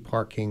already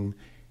parking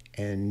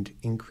and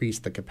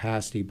increased the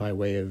capacity by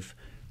way of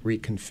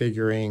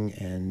reconfiguring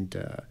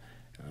and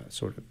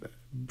sort of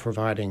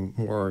providing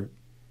more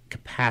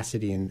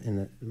capacity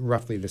in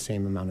roughly the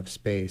same amount of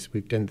space.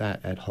 We've done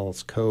that at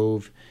Halls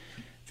Cove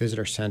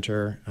Visitor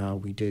Center.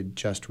 We did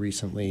just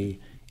recently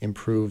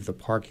improve the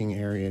parking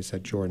areas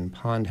at Jordan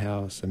Pond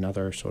House,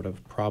 another sort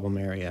of problem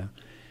area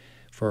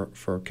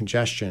for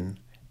congestion.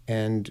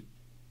 And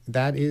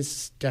that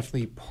is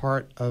definitely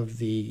part of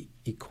the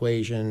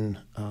equation,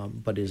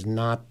 but is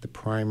not the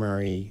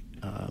primary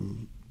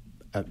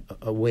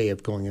a way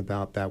of going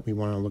about that. We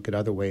want to look at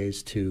other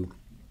ways to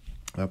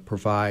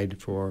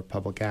provide for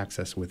public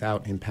access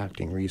without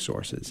impacting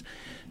resources.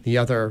 The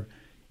other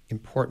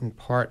important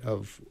part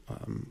of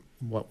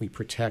what we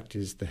protect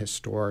is the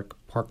historic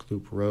Park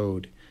Loop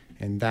Road,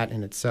 and that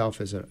in itself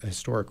is a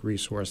historic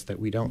resource that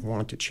we don't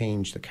want to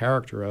change the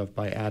character of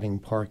by adding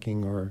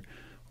parking or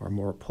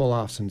more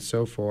pull-offs and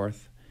so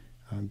forth,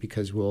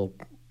 because we'll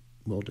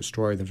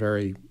destroy the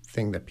very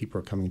thing that people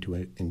are coming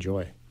to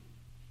enjoy.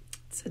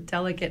 It's a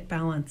delicate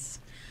balance.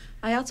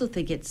 I also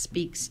think it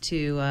speaks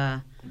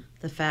to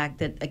the fact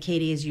that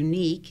Acadia is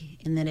unique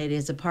in that it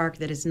is a park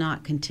that is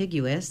not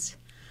contiguous.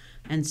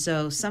 And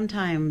so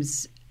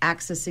sometimes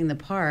accessing the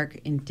park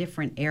in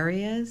different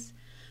areas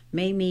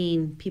may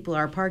mean people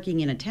are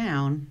parking in a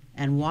town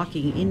and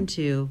walking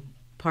into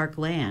park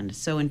land.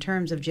 So in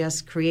terms of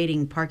just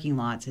creating parking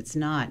lots, it's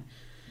not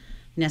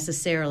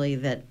necessarily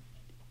that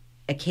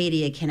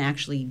Acadia can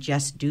actually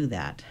just do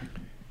that.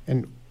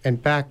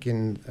 And back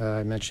in,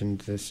 I mentioned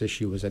this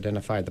issue was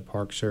identified the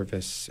Park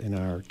Service in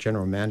our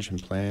general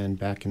management plan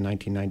back in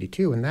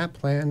 1992, and that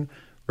plan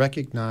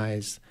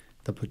recognized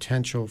the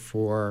potential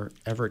for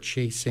ever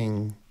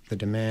chasing the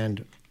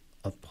demand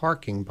of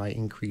parking by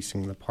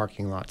increasing the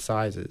parking lot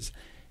sizes.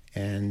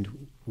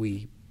 And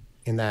we,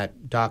 in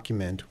that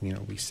document,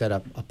 we set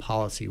up a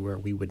policy where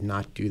we would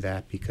not do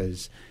that,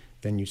 because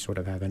then you sort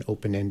of have an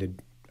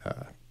open-ended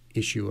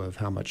issue of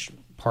how much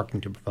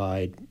parking to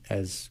provide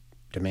as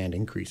demand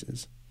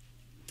increases.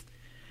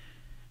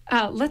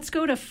 Let's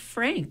go to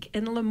Frank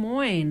in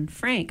Lemoyne.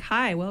 Frank,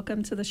 hi,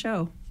 welcome to the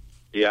show.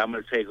 Yeah, I'm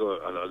going to take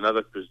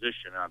another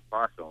position on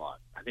parking lot.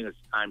 I think it's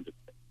time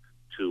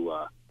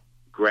to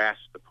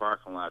grasp the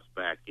parking lots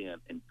back in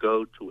and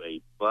go to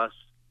a bus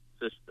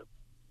system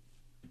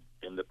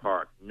in the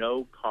park.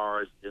 No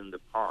cars in the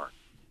park.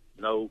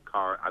 No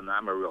car.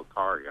 I'm a real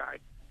car guy,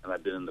 and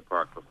I've been in the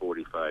park for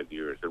 45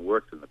 years and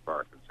worked in the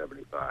park in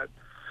 75.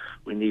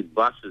 We need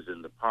buses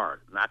in the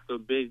park, not the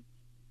big,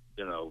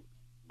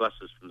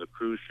 buses from the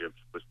cruise ships,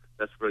 but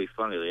that's really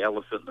funny. The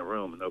elephant in the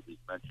room, and nobody's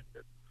mentioned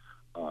it.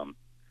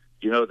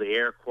 The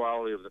air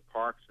quality of the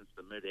park since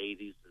the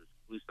mid-'80s is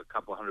at least a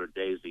couple hundred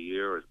days a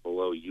year is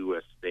below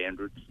U.S.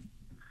 standards.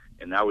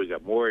 And now we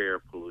got more air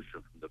pollution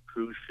from the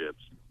cruise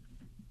ships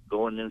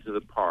going into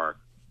the park.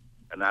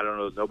 And I don't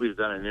know, nobody's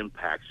done an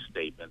impact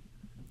statement.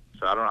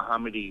 So I don't know how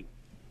many,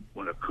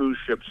 when a cruise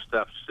ship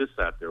stuff sits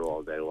out there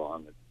all day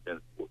long, and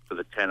for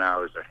the 10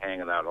 hours they're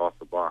hanging out off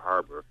the Bar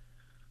Harbor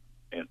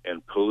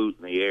and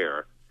polluting the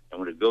air.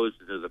 And when it goes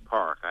into the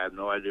park, I have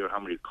no idea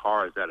how many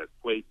cars that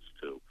equates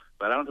to.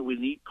 But I don't think we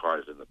need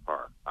cars in the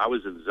park. I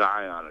was in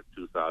Zion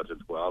in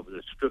 2012, and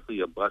it's strictly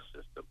a bus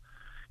system.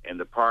 And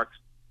the parks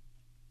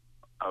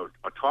are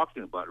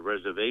talking about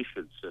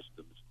reservation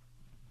systems,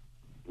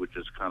 which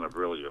is kind of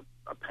really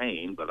a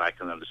pain, but I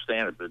can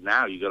understand it. But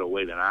now you got to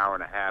wait an hour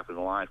and a half in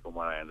line, from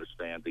what I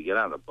understand, to get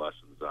on a bus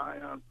in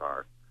Zion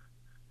Park.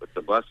 But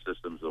the bus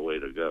system's the way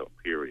to go,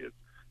 period.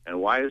 And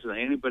why isn't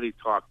anybody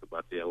talked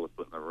about the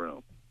elephant in the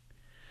room?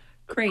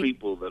 The Great.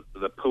 people,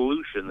 the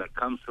pollution that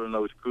comes from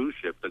those cruise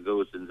ships that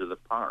goes into the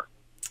park.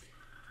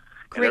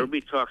 Great. And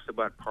everybody talks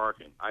about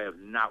parking. I have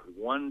not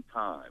one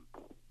time,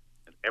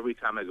 and every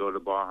time I go to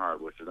Bar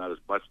Harbor, which is not as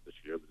much this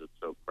year because it's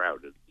so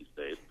crowded these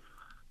days,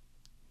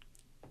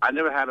 I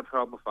never had a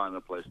problem finding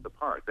a place to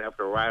park. They have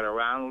to ride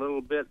around a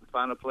little bit and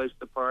find a place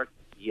to park?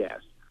 Yes.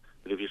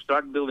 But if you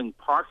start building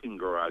parking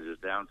garages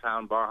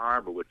downtown Bar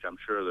Harbor, which I'm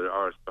sure there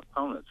are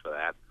proponents for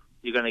that,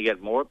 you're going to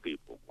get more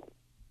people,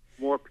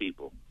 more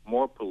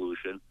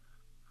pollution.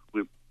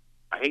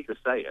 I hate to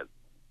say it,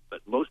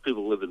 but most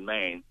people who live in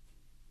Maine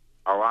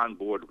are on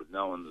board with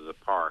knowing that the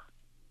park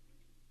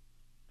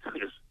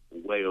is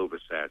way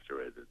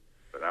oversaturated.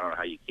 But I don't know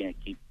how you can't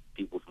keep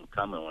people from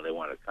coming when they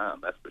want to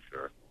come, that's for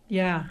sure.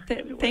 Yeah.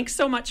 Anyway. Thanks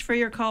so much for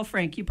your call,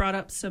 Frank. You brought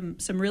up some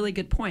really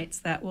good points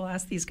that we'll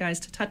ask these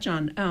guys to touch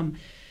on.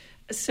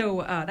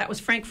 So that was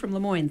Frank from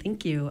Lemoyne.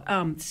 Thank you.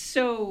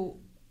 So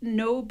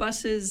no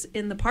buses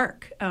in the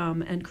park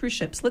and cruise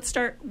ships. Let's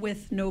start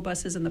with no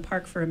buses in the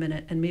park for a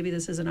minute, and maybe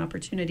this is an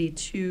opportunity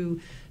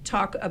to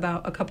talk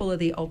about a couple of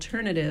the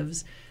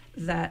alternatives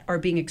that are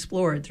being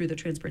explored through the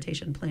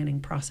transportation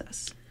planning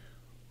process.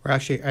 Well,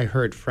 actually, I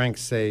heard Frank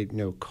say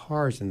no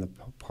cars in the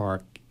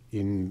park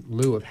in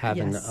lieu of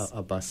having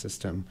a bus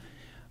system.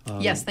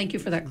 Yes, thank you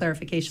for that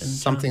clarification,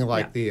 Something John.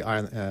 like the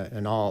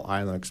an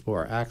all-Island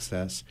Explorer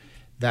access.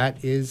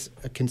 That is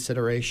a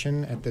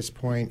consideration at this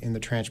point in the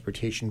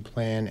transportation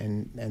plan,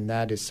 and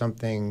that is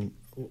something,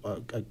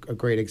 a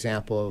great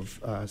example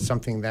of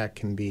something that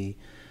can be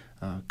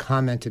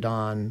commented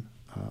on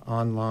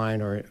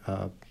online or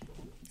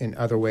in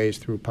other ways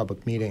through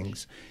public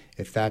meetings,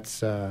 if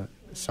that's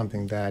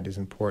something that is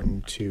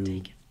important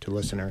to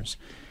listeners.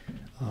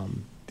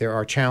 There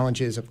are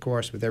challenges, of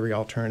course, with every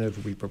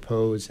alternative we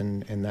propose,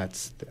 and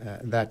that's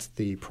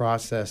the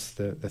process,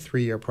 the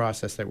 3-year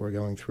process that we're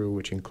going through,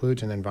 which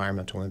includes an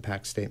environmental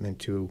impact statement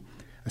to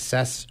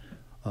assess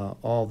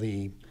all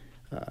the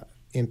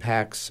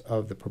impacts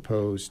of the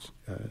proposed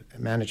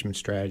management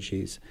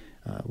strategies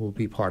will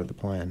be part of the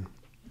plan.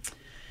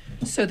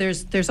 So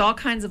there's all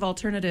kinds of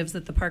alternatives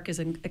that the park is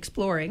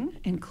exploring,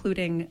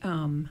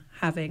 including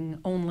having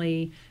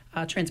only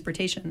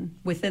transportation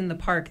within the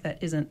park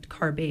that isn't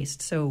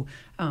car-based. So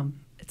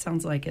it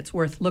sounds like it's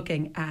worth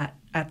looking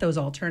at those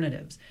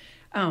alternatives.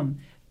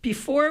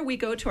 Before we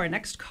go to our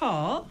next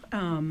call,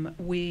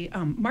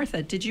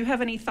 Martha, did you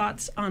have any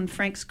thoughts on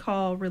Frank's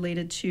call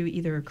related to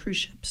either cruise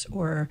ships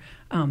or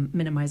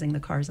minimizing the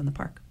cars in the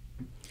park?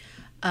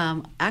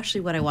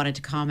 Actually, what I wanted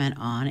to comment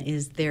on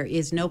is there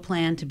is no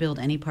plan to build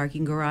any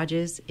parking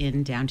garages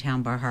in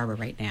downtown Bar Harbor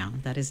right now.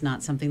 That is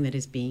not something that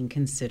is being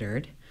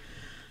considered.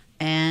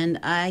 And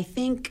I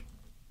think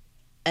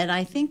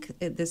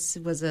this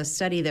was a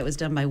study that was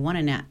done by one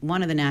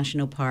of the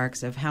national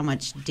parks of how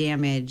much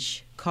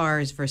damage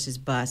cars versus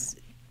bus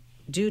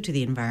do to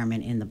the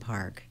environment in the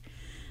park.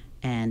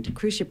 And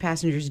cruise ship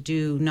passengers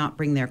do not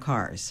bring their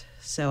cars.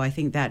 So I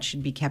think that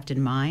should be kept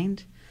in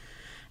mind.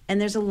 And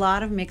there's a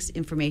lot of mixed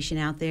information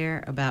out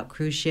there about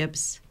cruise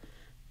ships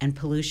and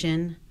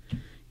pollution,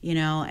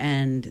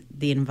 and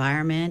the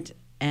environment.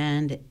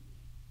 And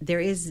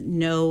there is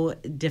no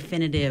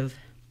definitive,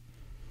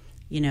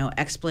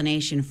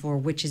 explanation for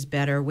which is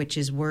better, which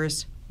is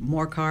worse,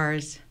 more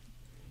cars,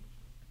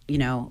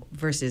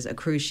 versus a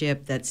cruise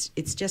ship.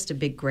 It's just a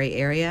big gray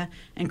area.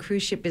 And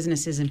cruise ship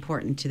business is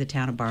important to the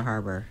town of Bar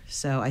Harbor.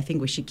 So I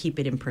think we should keep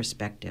it in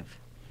perspective.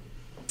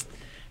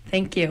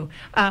 Thank you.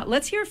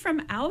 Let's hear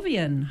from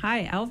Alvian.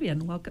 Hi,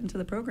 Alvian. Welcome to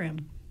the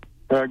program.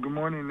 Good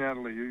morning,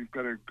 Natalie. You've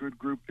got a good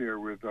group there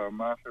with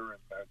Martha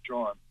and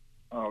John.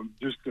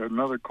 Just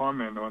another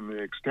comment on the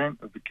extent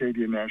of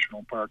Acadia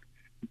National Park.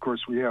 Of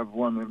course, we have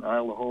one in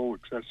Isle of Ho,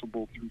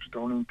 accessible through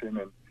Stonington,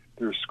 and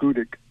there's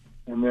Schoodic.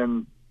 And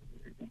then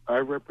I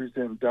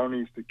represent Down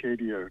East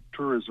Acadia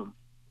Tourism,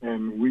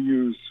 and we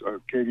use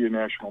Acadia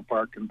National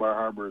Park in Bar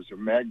Harbor as a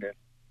magnet.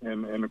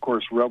 And of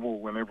course, Revel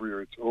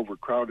whenever it's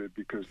overcrowded,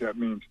 because that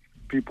means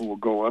people will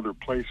go other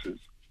places.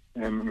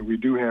 And we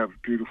do have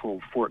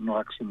beautiful Fort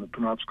Knox and the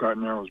Penobscot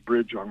Narrows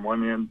Bridge on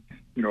one end,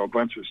 a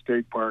bunch of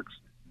state parks,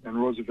 and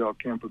Roosevelt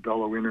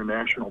Campobello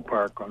International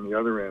Park on the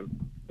other end.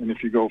 And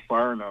if you go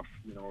far enough,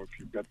 if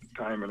you've got the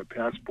time and a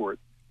passport,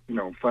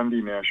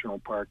 Fundy National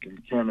Park in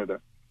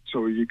Canada.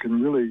 So you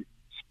can really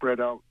spread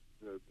out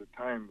the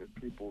time that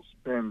people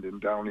spend in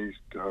Down East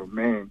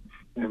Maine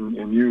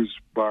and use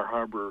Bar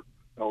Harbor,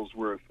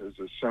 Ellsworth as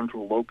a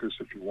central locus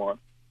if you want,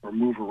 or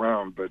move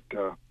around. But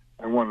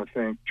I want to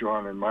thank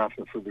John and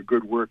Martha for the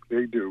good work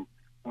they do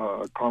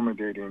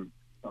accommodating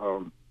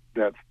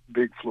that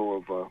big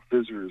flow of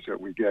visitors that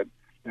we get,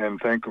 and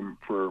thank them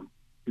for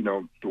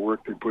the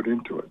work they put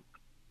into it.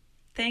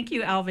 Thank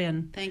you,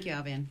 Alvian. Thank you,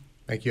 Alvian.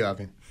 Thank you,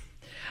 Alvian.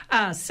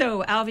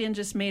 So Alvian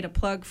just made a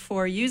plug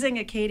for using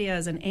Acadia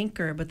as an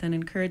anchor, but then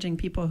encouraging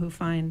people who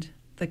find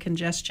the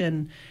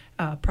congestion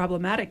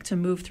problematic to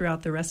move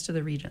throughout the rest of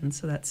the region.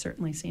 So that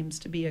certainly seems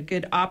to be a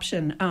good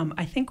option.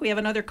 I think we have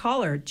another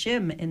caller,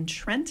 Jim in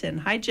Trenton.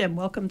 Hi, Jim.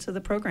 Welcome to the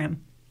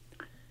program.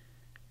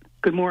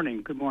 Good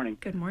morning. Good morning.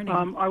 Good morning.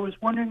 I was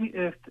wondering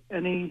if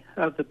any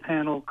of the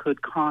panel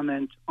could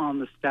comment on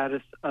the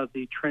status of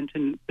the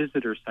Trenton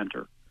Visitor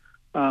Center.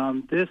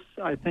 This,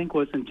 I think,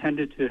 was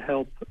intended to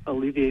help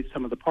alleviate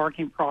some of the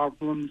parking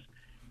problems.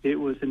 It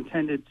was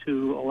intended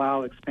to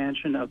allow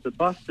expansion of the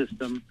bus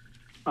system.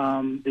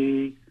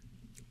 The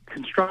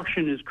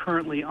construction is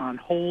currently on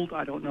hold.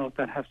 I don't know if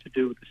that has to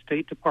do with the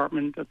State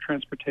Department of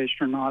Transportation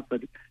or not,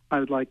 but I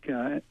would like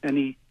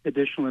any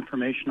additional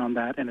information on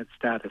that and its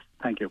status.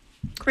 Thank you.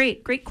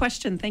 Great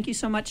question. Thank you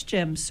so much,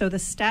 Jim. So the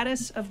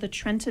status of the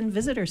Trenton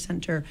Visitor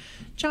Center.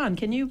 John,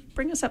 can you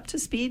bring us up to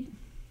speed?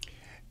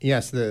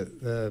 Yes,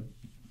 the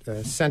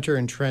center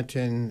in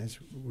Trenton, as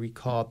we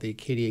call it, the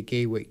Acadia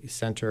Gateway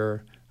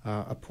Center,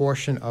 a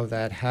portion of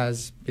that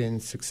has been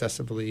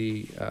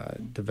successfully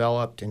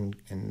developed in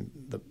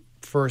the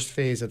first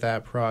phase of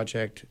that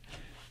project,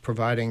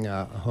 providing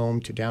a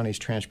home to Down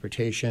East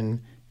Transportation,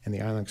 and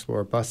the Island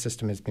Explorer bus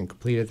system has been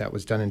completed. That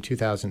was done in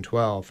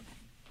 2012.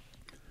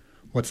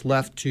 What's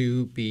left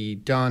to be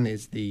done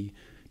is the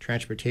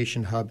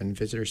Transportation Hub and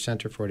Visitor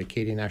Center for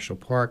Acadia National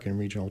Park and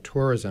Regional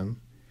Tourism.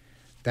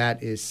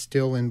 That is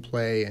still in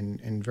play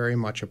and very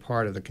much a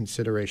part of the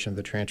consideration of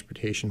the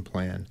transportation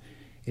plan.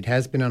 It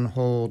has been on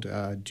hold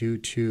due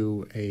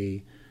to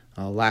a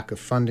lack of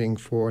funding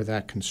for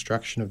that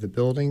construction of the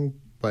building,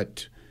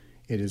 but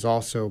it is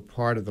also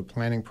part of the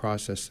planning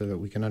process so that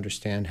we can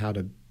understand how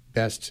to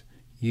best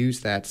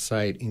use that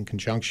site in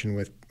conjunction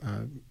with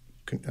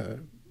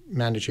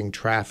managing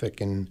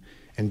traffic and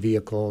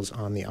vehicles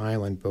on the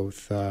island,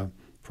 both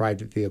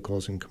private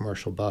vehicles and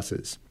commercial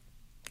buses.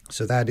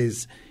 So that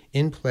is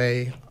in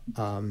play.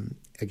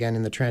 Again,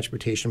 in the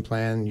transportation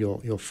plan,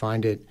 you'll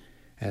find it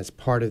as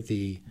part of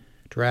the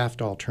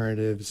draft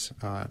alternatives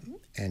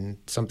and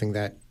something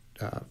that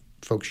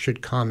folks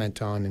should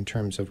comment on in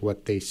terms of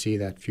what they see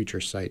that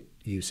future site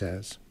use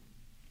as.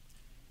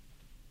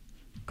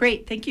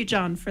 Great. Thank you,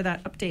 John, for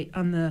that update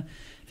on the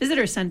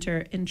Visitor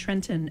Center in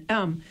Trenton.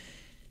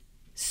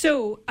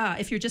 So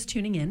if you're just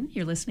tuning in,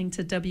 you're listening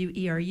to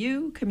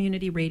WERU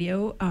Community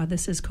Radio.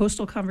 This is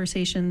Coastal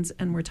Conversations,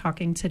 and we're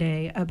talking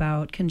today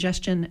about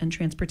congestion and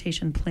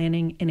transportation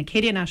planning in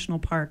Acadia National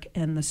Park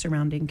and the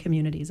surrounding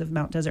communities of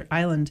Mount Desert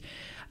Island.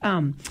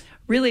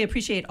 Really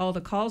appreciate all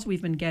the calls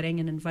we've been getting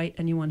and invite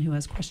anyone who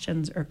has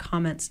questions or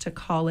comments to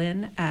call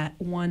in at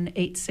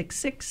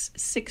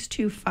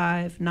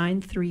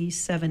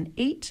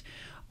 1-866-625-9378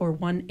 or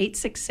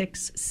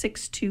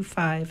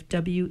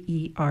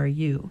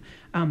 1-866-625-WERU.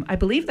 I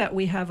believe that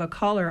we have a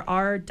caller,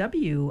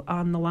 RW,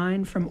 on the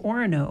line from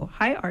Orono.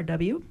 Hi,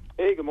 RW.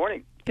 Hey, good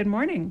morning. Good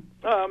morning.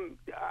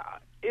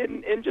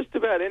 In just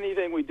about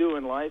anything we do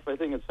in life, I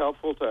think it's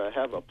helpful to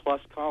have a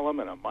plus column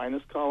and a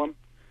minus column.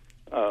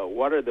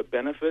 What are the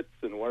benefits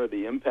and what are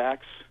the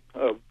impacts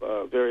of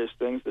various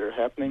things that are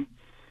happening?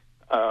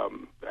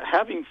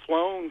 Having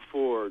flown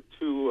for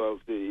two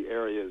of the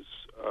area's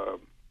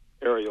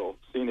aerial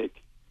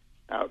scenic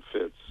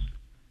outfits,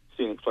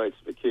 Scenic Flights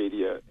of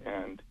Acadia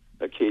and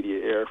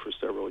Acadia Air for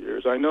several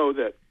years, I know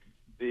that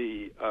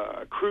the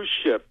cruise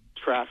ship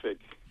traffic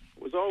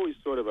was always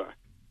sort of a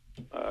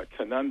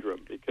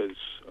conundrum because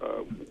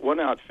one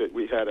outfit,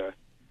 we had a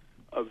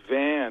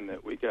van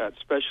that we got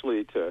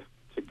specially to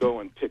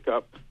go and pick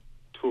up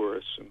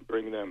tourists and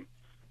bring them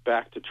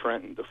back to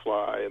Trenton to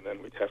fly, and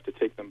then we'd have to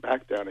take them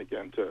back down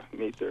again to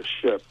meet their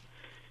ship.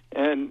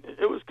 And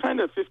it was kind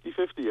of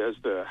 50-50 as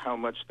to how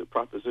much the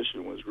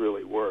proposition was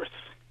really worth.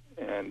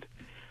 And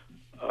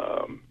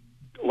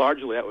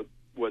largely that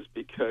was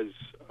because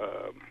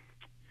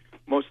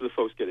most of the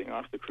folks getting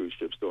off the cruise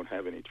ships don't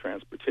have any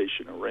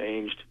transportation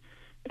arranged,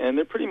 and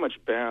they're pretty much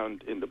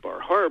bound into Bar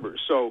Harbor.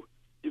 So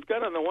you've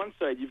got on the one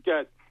side, you've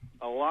got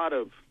a lot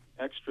of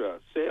extra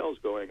sales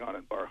going on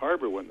in Bar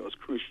Harbor when those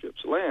cruise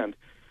ships land.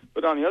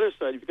 But on the other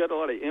side, you've got a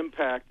lot of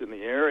impact in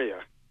the area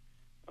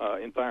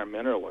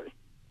environmentally,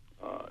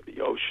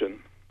 the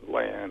ocean, the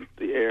land,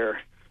 the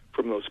air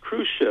from those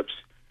cruise ships.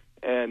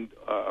 And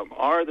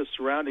are the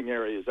surrounding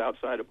areas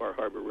outside of Bar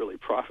Harbor really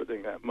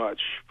profiting that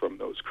much from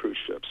those cruise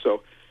ships?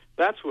 So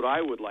that's what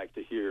I would like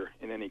to hear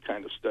in any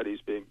kind of studies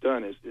being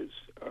done is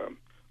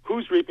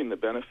who's reaping the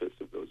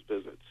benefits of those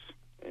visits.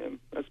 And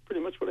that's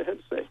pretty much what I had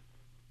to say.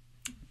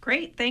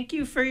 Great. Thank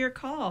you for your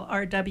call,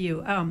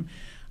 RW.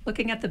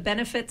 Looking at the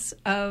benefits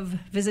of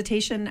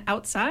visitation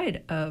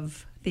outside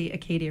of the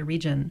Acadia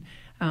region.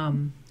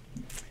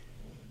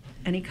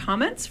 Any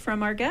comments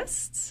from our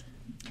guests?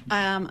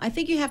 I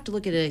think you have to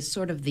look at a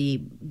sort of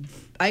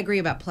I agree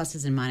about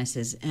pluses and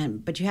minuses,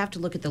 but you have to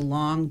look at the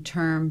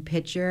long-term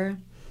picture.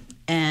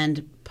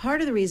 And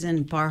part of the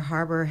reason Bar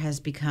Harbor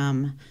has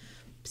become,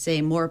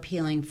 say, more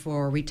appealing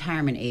for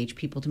retirement age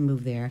people to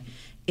move there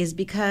is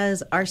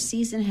because our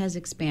season has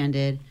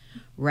expanded.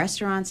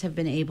 Restaurants have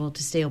been able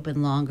to stay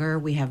open longer.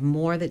 We have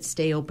more that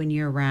stay open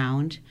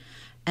year-round.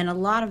 And a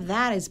lot of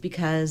that is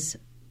because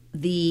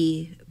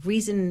the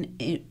reason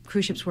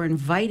cruise ships were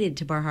invited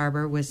to Bar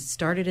Harbor was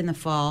started in the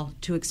fall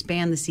to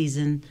expand the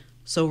season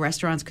so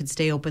restaurants could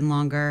stay open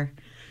longer,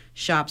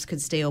 shops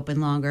could stay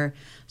open longer.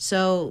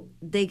 So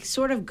they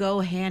sort of go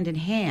hand in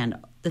hand.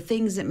 The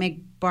things that make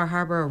Bar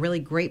Harbor a really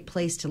great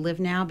place to live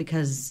now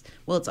because,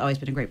 well, it's always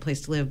been a great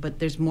place to live, but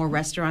there's more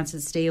restaurants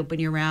that stay open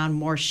year-round,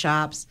 more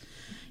shops,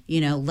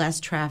 less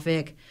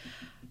traffic,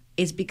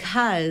 is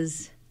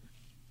because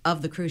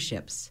of the cruise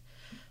ships.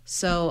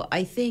 So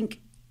I think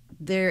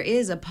there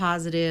is a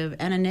positive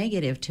and a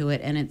negative to it,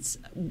 and it's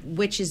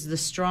which is the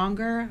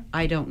stronger,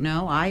 I don't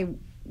know. I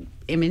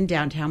am in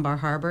downtown Bar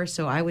Harbor,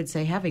 so I would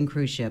say having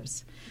cruise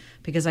ships,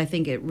 because I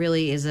think it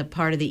really is a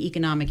part of the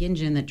economic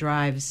engine that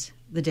drives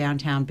the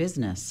downtown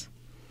business.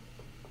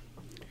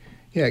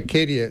 Yeah,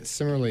 Acadia,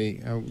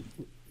 similarly,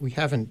 we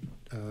haven't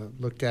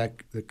looked at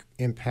the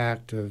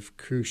impact of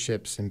cruise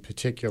ships in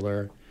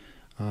particular,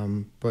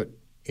 but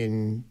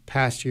in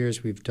past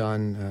years we've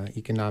done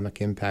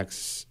economic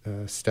impacts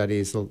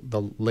studies.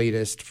 The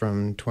latest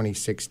from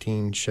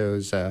 2016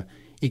 shows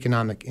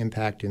economic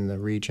impact in the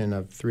region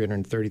of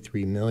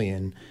 $333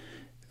 million,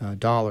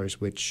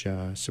 which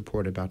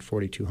support about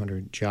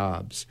 4,200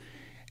 jobs.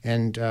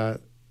 And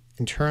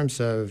in terms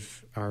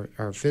of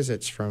our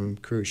visits from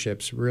cruise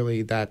ships,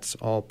 really that's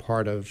all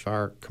part of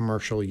our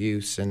commercial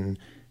use and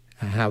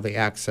how they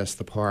access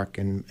the park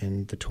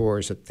and the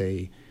tours that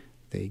they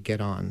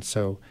get on.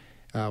 So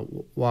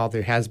while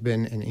there has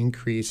been an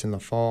increase in the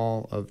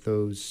fall of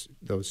those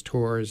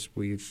tours,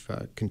 we've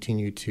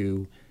continued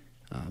to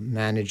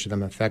manage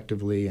them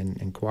effectively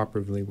and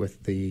cooperatively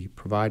with the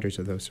providers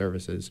of those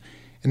services.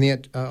 And the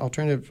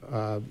alternative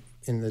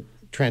in the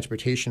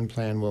transportation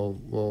plan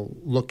will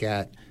look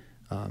at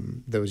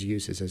those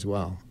uses as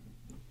well.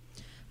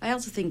 I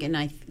also think,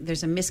 and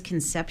there's a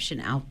misconception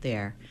out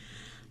there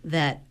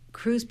that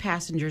cruise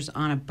passengers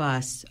on a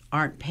bus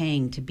aren't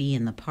paying to be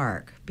in the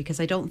park, because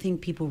I don't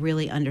think people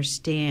really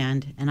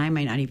understand, and I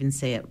might not even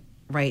say it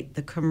right,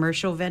 the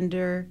commercial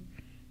vendor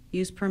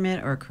use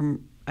permit, or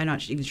I'm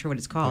not even sure what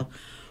it's called,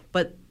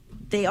 but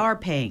they are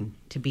paying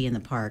to be in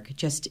the park,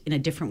 just in a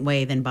different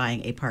way than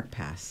buying a park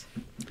pass.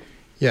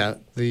 Yeah,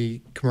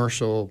 the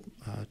commercial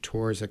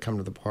tours that come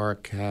to the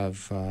park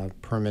have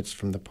permits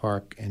from the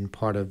park, and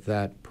part of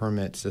that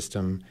permit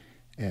system,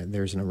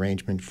 there's an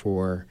arrangement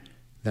for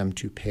them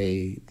to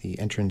pay the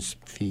entrance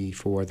fee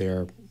for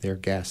their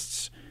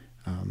guests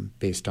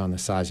based on the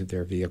size of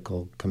their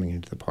vehicle coming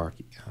into the park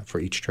for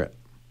each trip.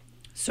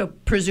 So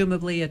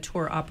presumably a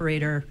tour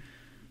operator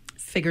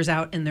figures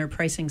out in their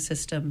pricing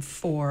system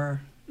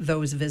for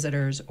those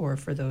visitors or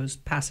for those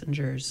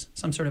passengers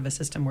some sort of a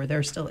system where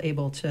they're still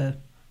able to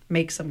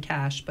make some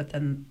cash, but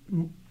then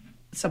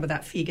some of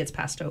that fee gets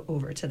passed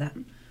over to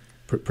them.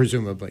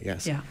 Presumably,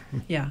 yes.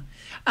 Yeah.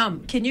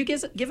 Can you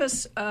give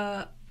us,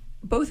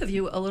 both of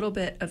you, a little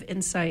bit of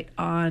insight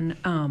on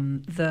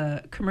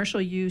the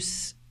commercial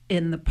use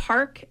in the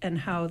park and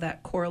how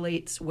that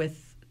correlates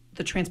with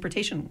the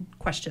transportation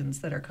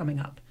questions that are coming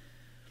up?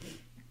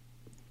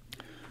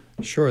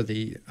 Sure.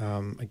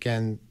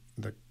 Again,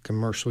 the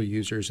commercial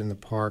users in the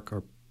park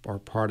are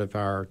part of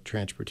our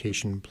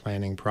transportation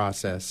planning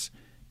process.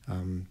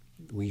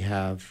 We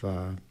have,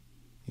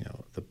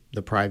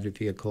 the private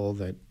vehicle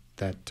that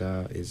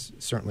is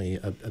certainly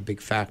a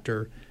big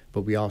factor,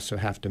 but we also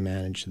have to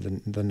manage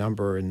the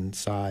number and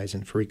size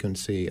and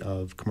frequency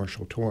of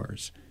commercial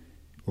tours.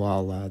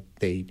 While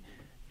they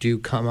do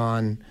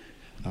come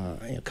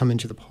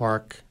into the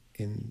park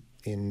in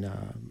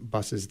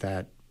buses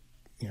that,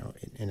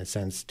 in a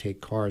sense, take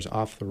cars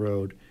off the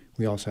road,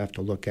 we also have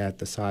to look at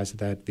the size of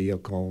that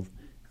vehicle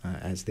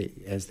as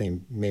they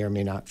may or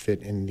may not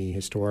fit in the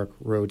historic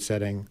road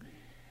setting,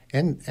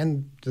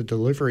 and the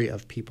delivery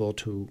of people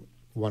to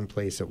one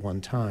place at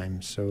one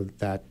time. So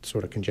that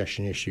sort of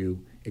congestion issue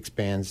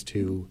expands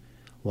to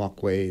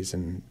walkways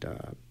and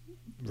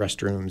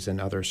restrooms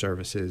and other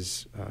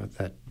services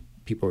that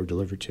people are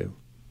delivered to.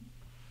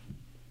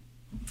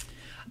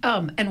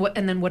 And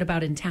then what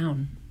about in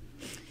town?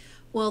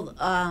 Well,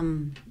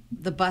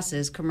 the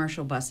buses,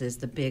 commercial buses,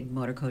 the big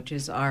motor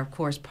coaches are, of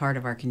course, part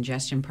of our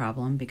congestion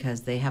problem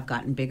because they have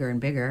gotten bigger and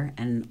bigger.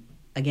 And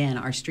again,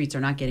 our streets are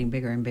not getting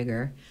bigger and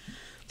bigger.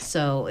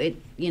 So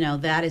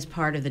that is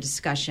part of the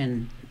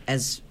discussion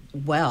as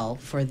well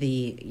for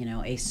the,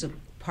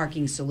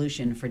 parking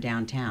solution for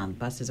downtown.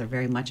 Buses are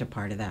very much a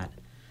part of that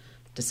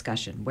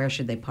discussion. Where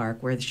should they park?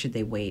 Where should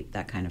they wait?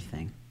 That kind of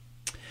thing.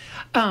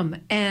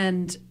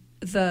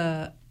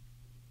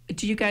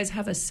 Do you guys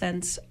have a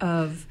sense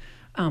of,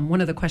 one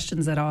of the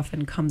questions that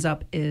often comes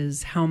up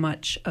is how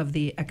much of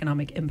the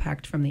economic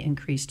impact from the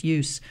increased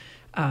use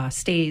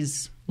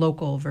stays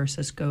local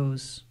versus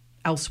goes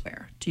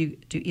elsewhere? Do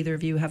either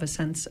of you have a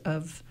sense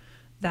of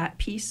that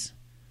piece?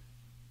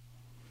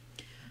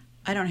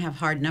 I don't have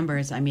hard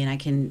numbers. I mean, I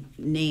can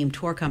name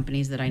tour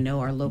companies that I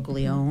know are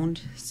locally owned.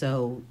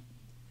 So,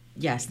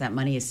 yes, that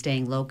money is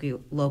staying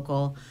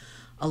local.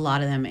 A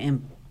lot of them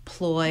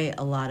employ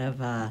a lot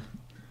of,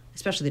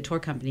 especially the tour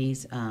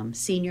companies,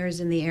 seniors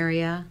in the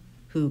area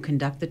who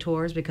conduct the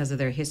tours because of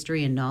their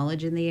history and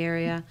knowledge in the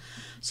area.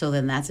 So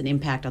then that's an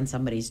impact on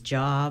somebody's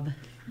job.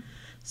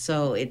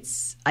 So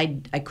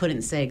I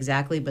couldn't say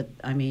exactly, but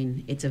I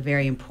mean, it's a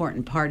very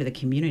important part of the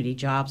community.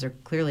 Jobs are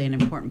clearly an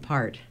important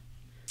part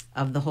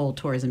of the whole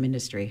tourism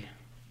industry.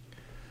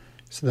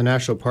 So the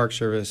National Park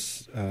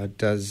Service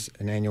does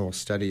an annual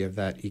study of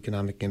that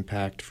economic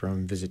impact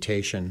from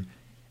visitation,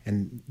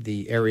 and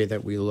the area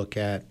that we look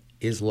at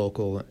is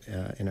local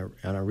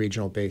on a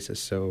regional basis.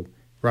 So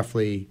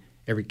roughly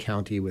every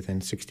county within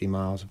 60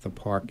 miles of the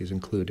park is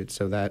included.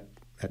 So that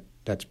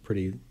that's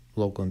pretty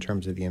local in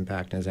terms of the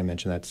impact. And as I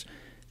mentioned, that's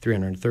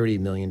 $330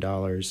 million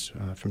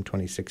from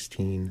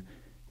 2016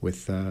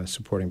 with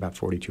supporting about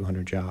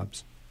 4,200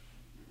 jobs.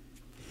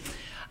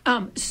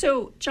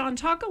 So, John,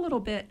 talk a little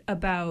bit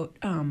about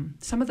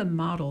some of the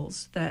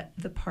models that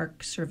the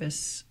Park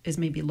Service is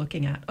maybe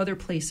looking at, other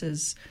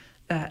places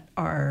that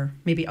are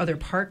maybe other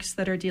parks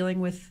that are dealing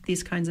with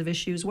these kinds of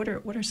issues. What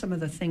are some of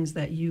the things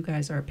that you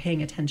guys are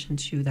paying attention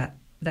to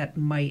that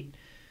might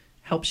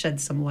help shed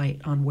some light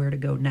on where to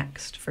go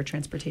next for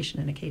transportation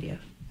in Acadia?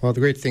 Well, the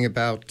great thing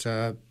about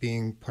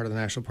being part of the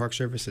National Park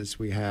Service is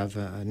we have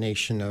a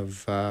nation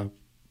of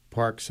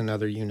parks and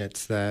other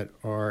units that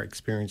are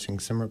experiencing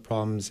similar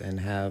problems and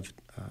have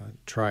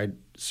tried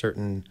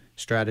certain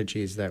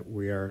strategies that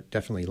we are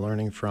definitely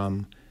learning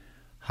from.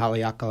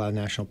 Haleakala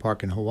National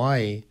Park in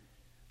Hawaii,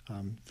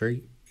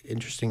 very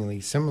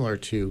interestingly similar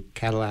to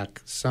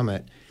Cadillac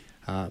Summit,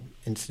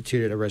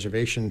 instituted a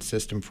reservation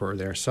system for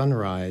their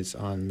sunrise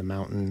on the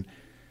mountain,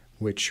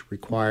 which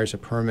requires a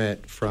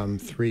permit from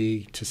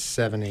 3 to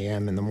 7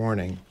 a.m. in the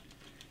morning.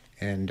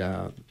 And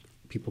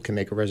people can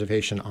make a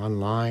reservation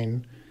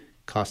online,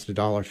 cost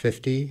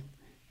 $1.50,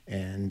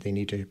 and they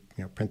need to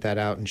print that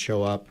out and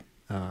show up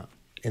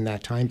in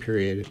that time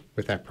period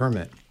with that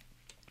permit.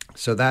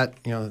 So that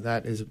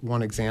is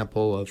one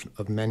example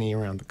of many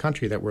around the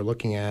country that we're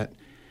looking at,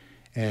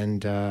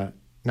 and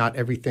not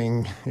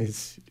everything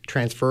is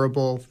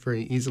transferable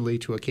very easily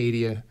to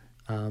Acadia.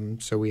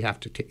 So we have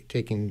to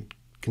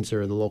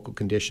consider the local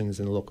conditions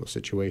and the local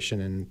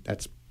situation, and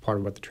that's part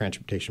of what the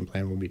transportation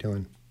plan will be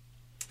doing.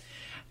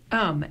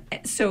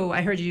 So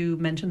I heard you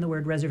mention the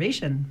word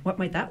reservation. What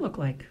might that look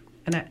like?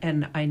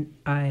 And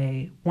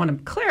I want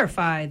to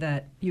clarify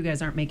that you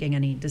guys aren't making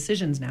any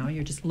decisions now.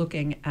 You're just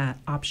looking at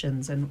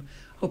options and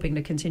hoping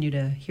to continue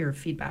to hear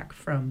feedback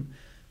from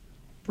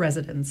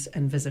residents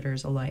and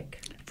visitors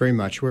alike. Very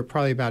much. We're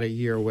probably about a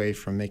year away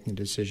from making a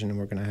decision, and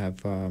we're going to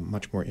have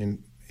much more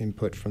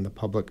input from the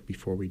public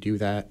before we do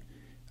that.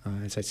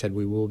 As I said,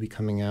 we will be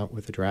coming out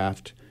with a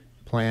draft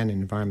plan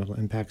and environmental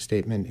impact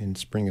statement in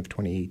spring of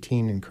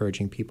 2018,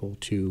 encouraging people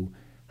to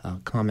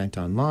comment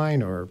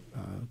online or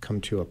come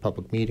to a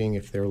public meeting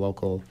if they're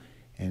local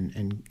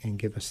and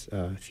give us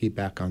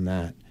feedback on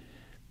that.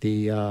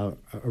 The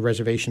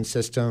reservation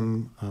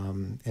system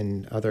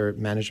and other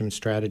management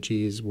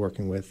strategies,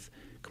 working with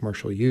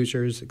commercial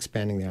users,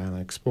 expanding the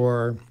Island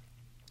Explorer,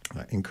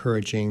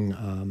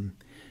 encouraging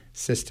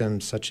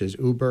systems such as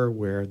Uber,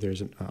 where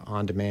there's an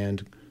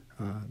on-demand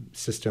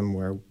system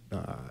where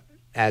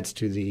adds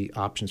to the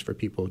options for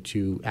people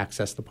to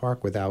access the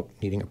park without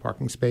needing a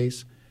parking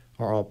space,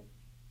 are all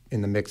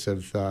in the mix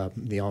of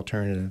the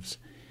alternatives.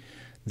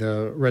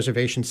 The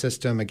reservation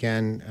system,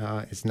 again,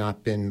 has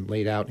not been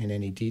laid out in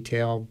any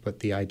detail,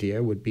 but the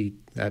idea would be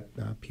that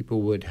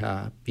people would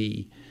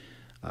be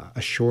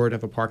assured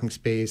of a parking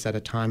space at a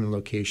time and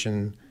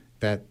location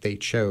that they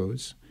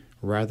chose,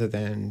 rather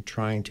than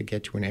trying to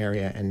get to an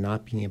area and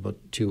not being able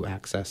to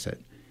access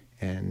it.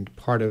 And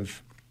part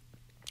of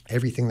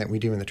everything that we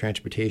do in the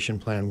transportation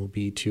plan will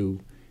be to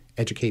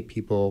educate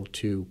people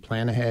to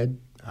plan ahead,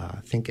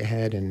 think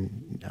ahead,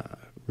 and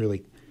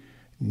really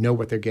know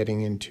what they're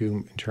getting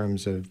into in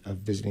terms of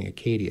visiting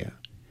Acadia.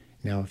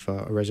 Now, if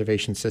a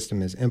reservation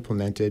system is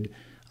implemented,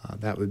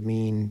 that would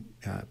mean,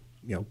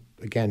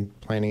 again,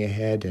 planning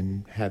ahead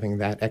and having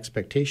that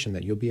expectation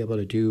that you'll be able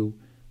to do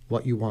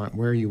what you want,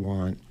 where you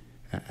want,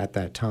 at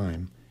that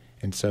time.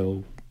 And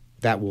so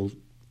that will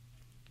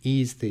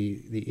ease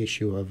the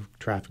issue of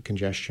traffic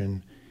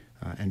congestion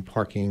and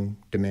parking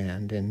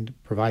demand, and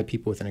provide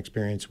people with an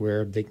experience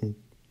where they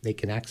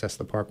can access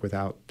the park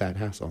without that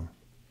hassle.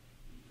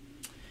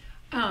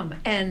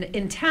 And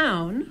in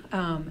town,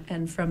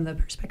 and from the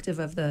perspective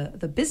of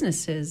the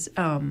businesses,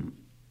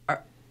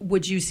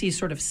 would you see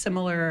sort of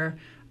similar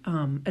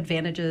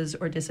advantages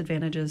or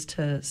disadvantages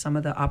to some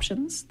of the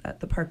options that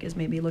the park is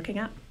maybe looking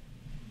at?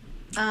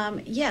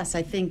 Yes,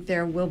 I think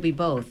there will be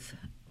both.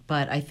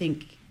 But I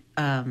think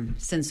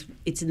since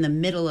it's in the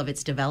middle of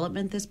its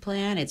development, this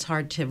plan, it's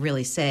hard to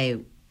really say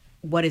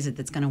what is it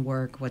that's going to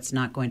work, what's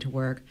not going to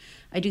work.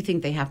 I do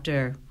think they have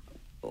to,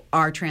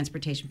 our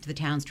transportation, the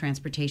town's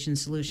transportation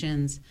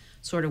solutions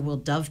sort of will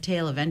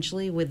dovetail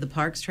eventually with the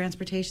park's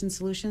transportation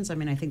solutions. I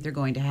mean, I think they're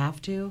going to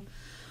have to.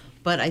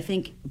 But I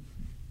think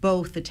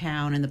both the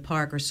town and the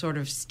park are sort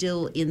of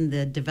still in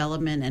the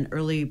development and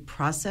early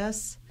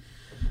process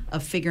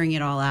of figuring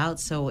it all out.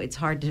 So it's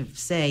hard to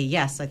say,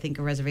 yes, I think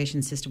a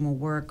reservation system will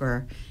work,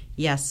 or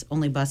yes,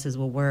 only buses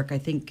will work. I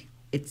think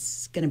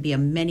it's going to be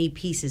many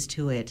pieces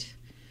to it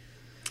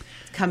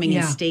coming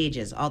in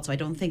stages. Also, I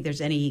don't think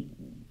there's any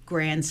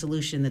grand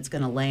solution that's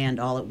going to land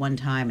all at one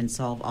time and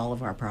solve all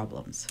of our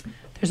problems.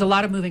 There's a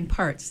lot of moving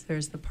parts.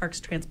 There's the park's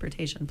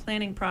transportation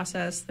planning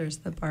process. There's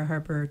the Bar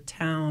Harbor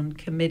Town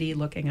Committee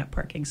looking at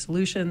parking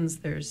solutions.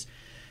 There's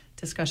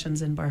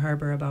discussions in Bar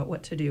Harbor about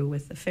what to do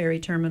with the ferry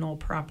terminal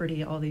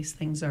property. All these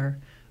things are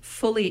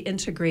fully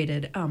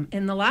integrated.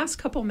 In the last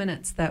couple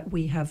minutes that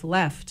we have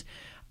left,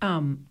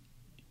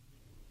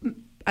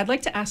 I'd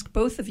like to ask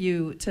both of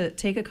you to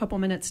take a couple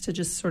minutes to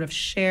just sort of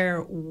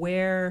share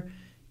where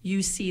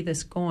you see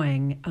this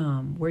going,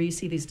 where you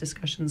see these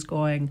discussions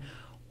going.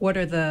 What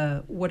are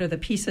the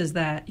pieces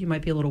that you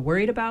might be a little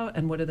worried about,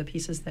 and what are the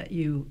pieces that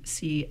you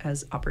see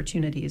as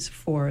opportunities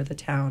for the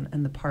town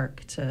and the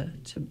park to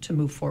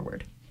move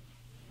forward?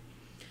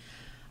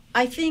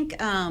 I think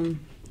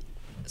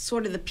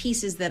sort of the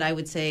pieces that I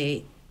would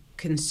say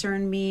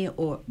concern me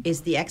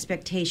is the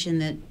expectation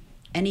that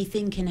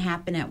anything can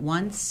happen at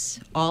once,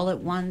 all at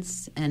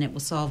once, and it will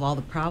solve all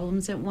the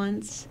problems at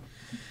once.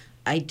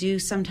 I do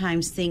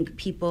sometimes think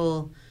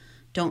people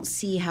don't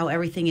see how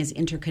everything is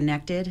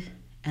interconnected,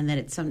 and that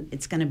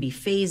it's going to be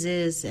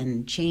phases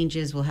and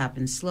changes will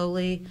happen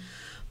slowly.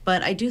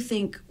 But I do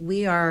think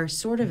we are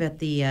sort of at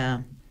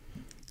the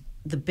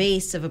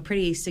base of a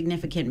pretty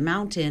significant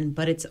mountain,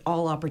 but it's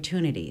all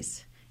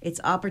opportunities. It's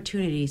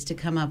opportunities to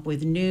come up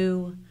with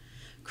new,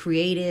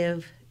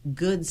 creative,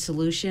 good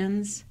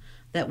solutions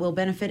that will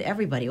benefit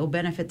everybody. It will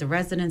benefit the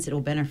residents, it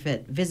will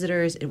benefit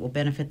visitors, it will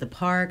benefit the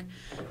park.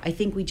 I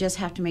think we just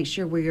have to make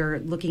sure we're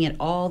looking at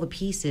all the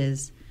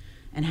pieces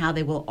and how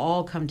they will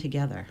all come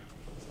together.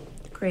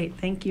 Great.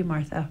 Thank you,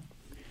 Martha.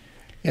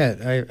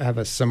 Yeah, I have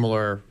a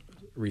similar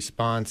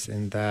response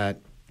in that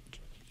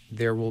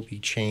there will be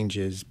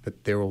changes,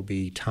 but there will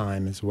be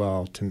time as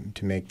well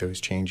to make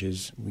those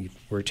changes.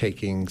 We're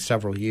taking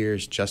several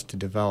years just to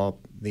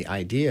develop the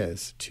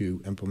ideas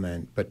to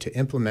implement, but to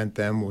implement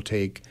them will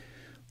take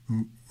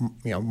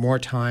more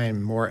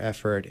time, more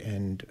effort,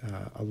 and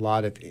a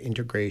lot of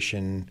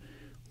integration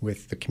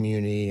with the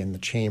community and the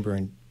chamber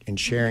and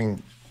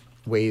sharing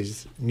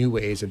new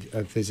ways of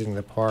visiting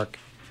the park,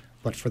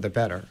 but for the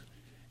better.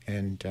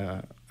 And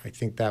I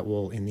think that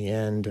will, in the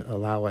end,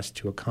 allow us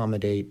to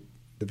accommodate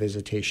the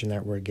visitation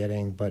that we're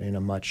getting, but in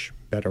a much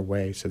better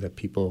way so that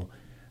people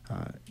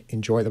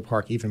enjoy the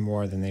park even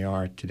more than they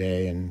are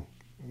today and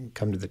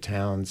come to the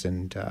towns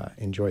and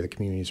enjoy the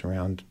communities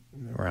around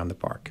the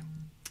park.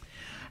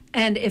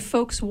 And if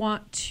folks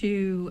want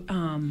to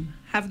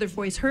have their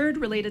voice heard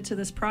related to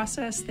this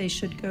process, they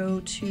should go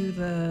to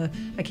the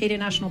Acadia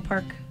National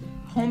Park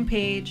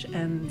homepage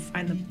and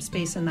find the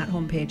space in that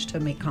homepage to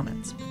make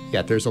comments.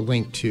 Yeah, there's a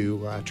link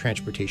to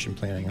transportation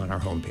planning on our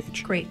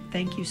homepage. Great.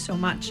 Thank you so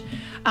much.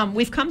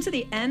 We've come to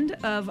the end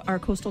of our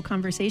coastal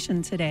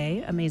conversation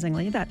today,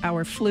 amazingly. That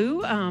hour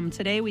flew.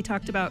 Today we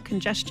talked about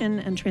congestion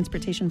and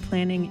transportation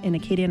planning in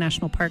Acadia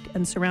National Park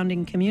and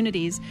surrounding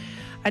communities.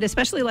 I'd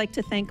especially like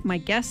to thank my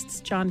guests,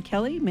 John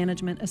Kelly,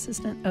 Management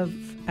Assistant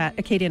at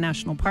Acadia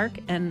National Park,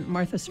 and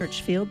Martha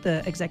Searchfield,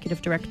 the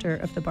Executive Director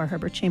of the Bar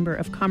Harbor Chamber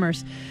of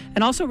Commerce.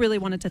 And also really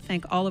wanted to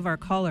thank all of our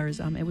callers.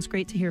 It was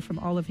great to hear from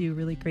all of you,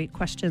 really great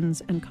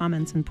questions and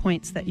comments and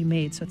points that you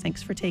made. So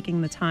thanks for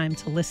taking the time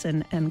to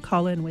listen and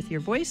call in with your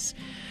voice.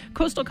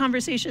 Coastal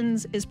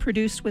Conversations is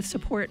produced with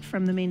support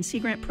from the Maine Sea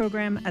Grant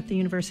Program at the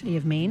University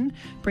of Maine,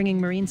 bringing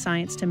marine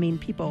science to Maine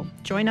people.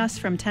 Join us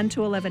from 10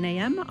 to 11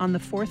 a.m. on the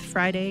fourth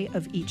Friday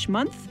of each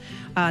month.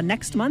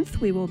 Next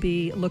month, we will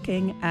be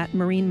looking at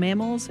marine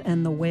mammals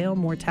and the whale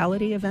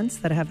mortality events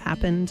that have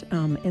happened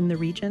in the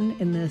region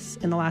in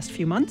the last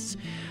few months.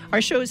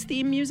 Our show's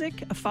theme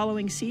music, A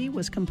Following Sea,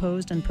 was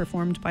composed and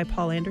performed by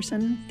Paul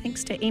Anderson.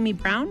 Thanks to Amy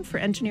Brown for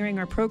engineering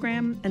our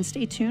program, and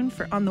stay tuned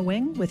for On the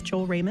Wing with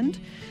Joel Raymond.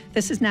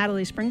 This is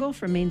Natalie Springle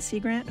from Maine Sea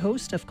Grant,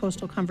 host of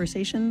Coastal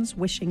Conversations,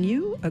 wishing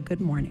you a good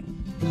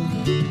morning.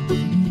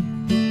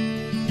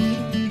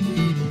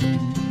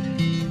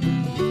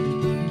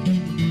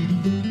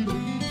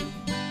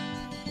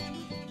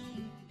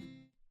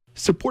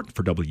 Support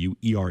for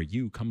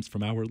WERU comes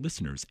from our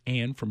listeners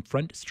and from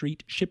Front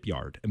Street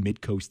Shipyard, a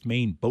Mid-Coast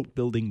Maine boat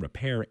building,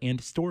 repair, and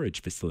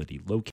storage facility located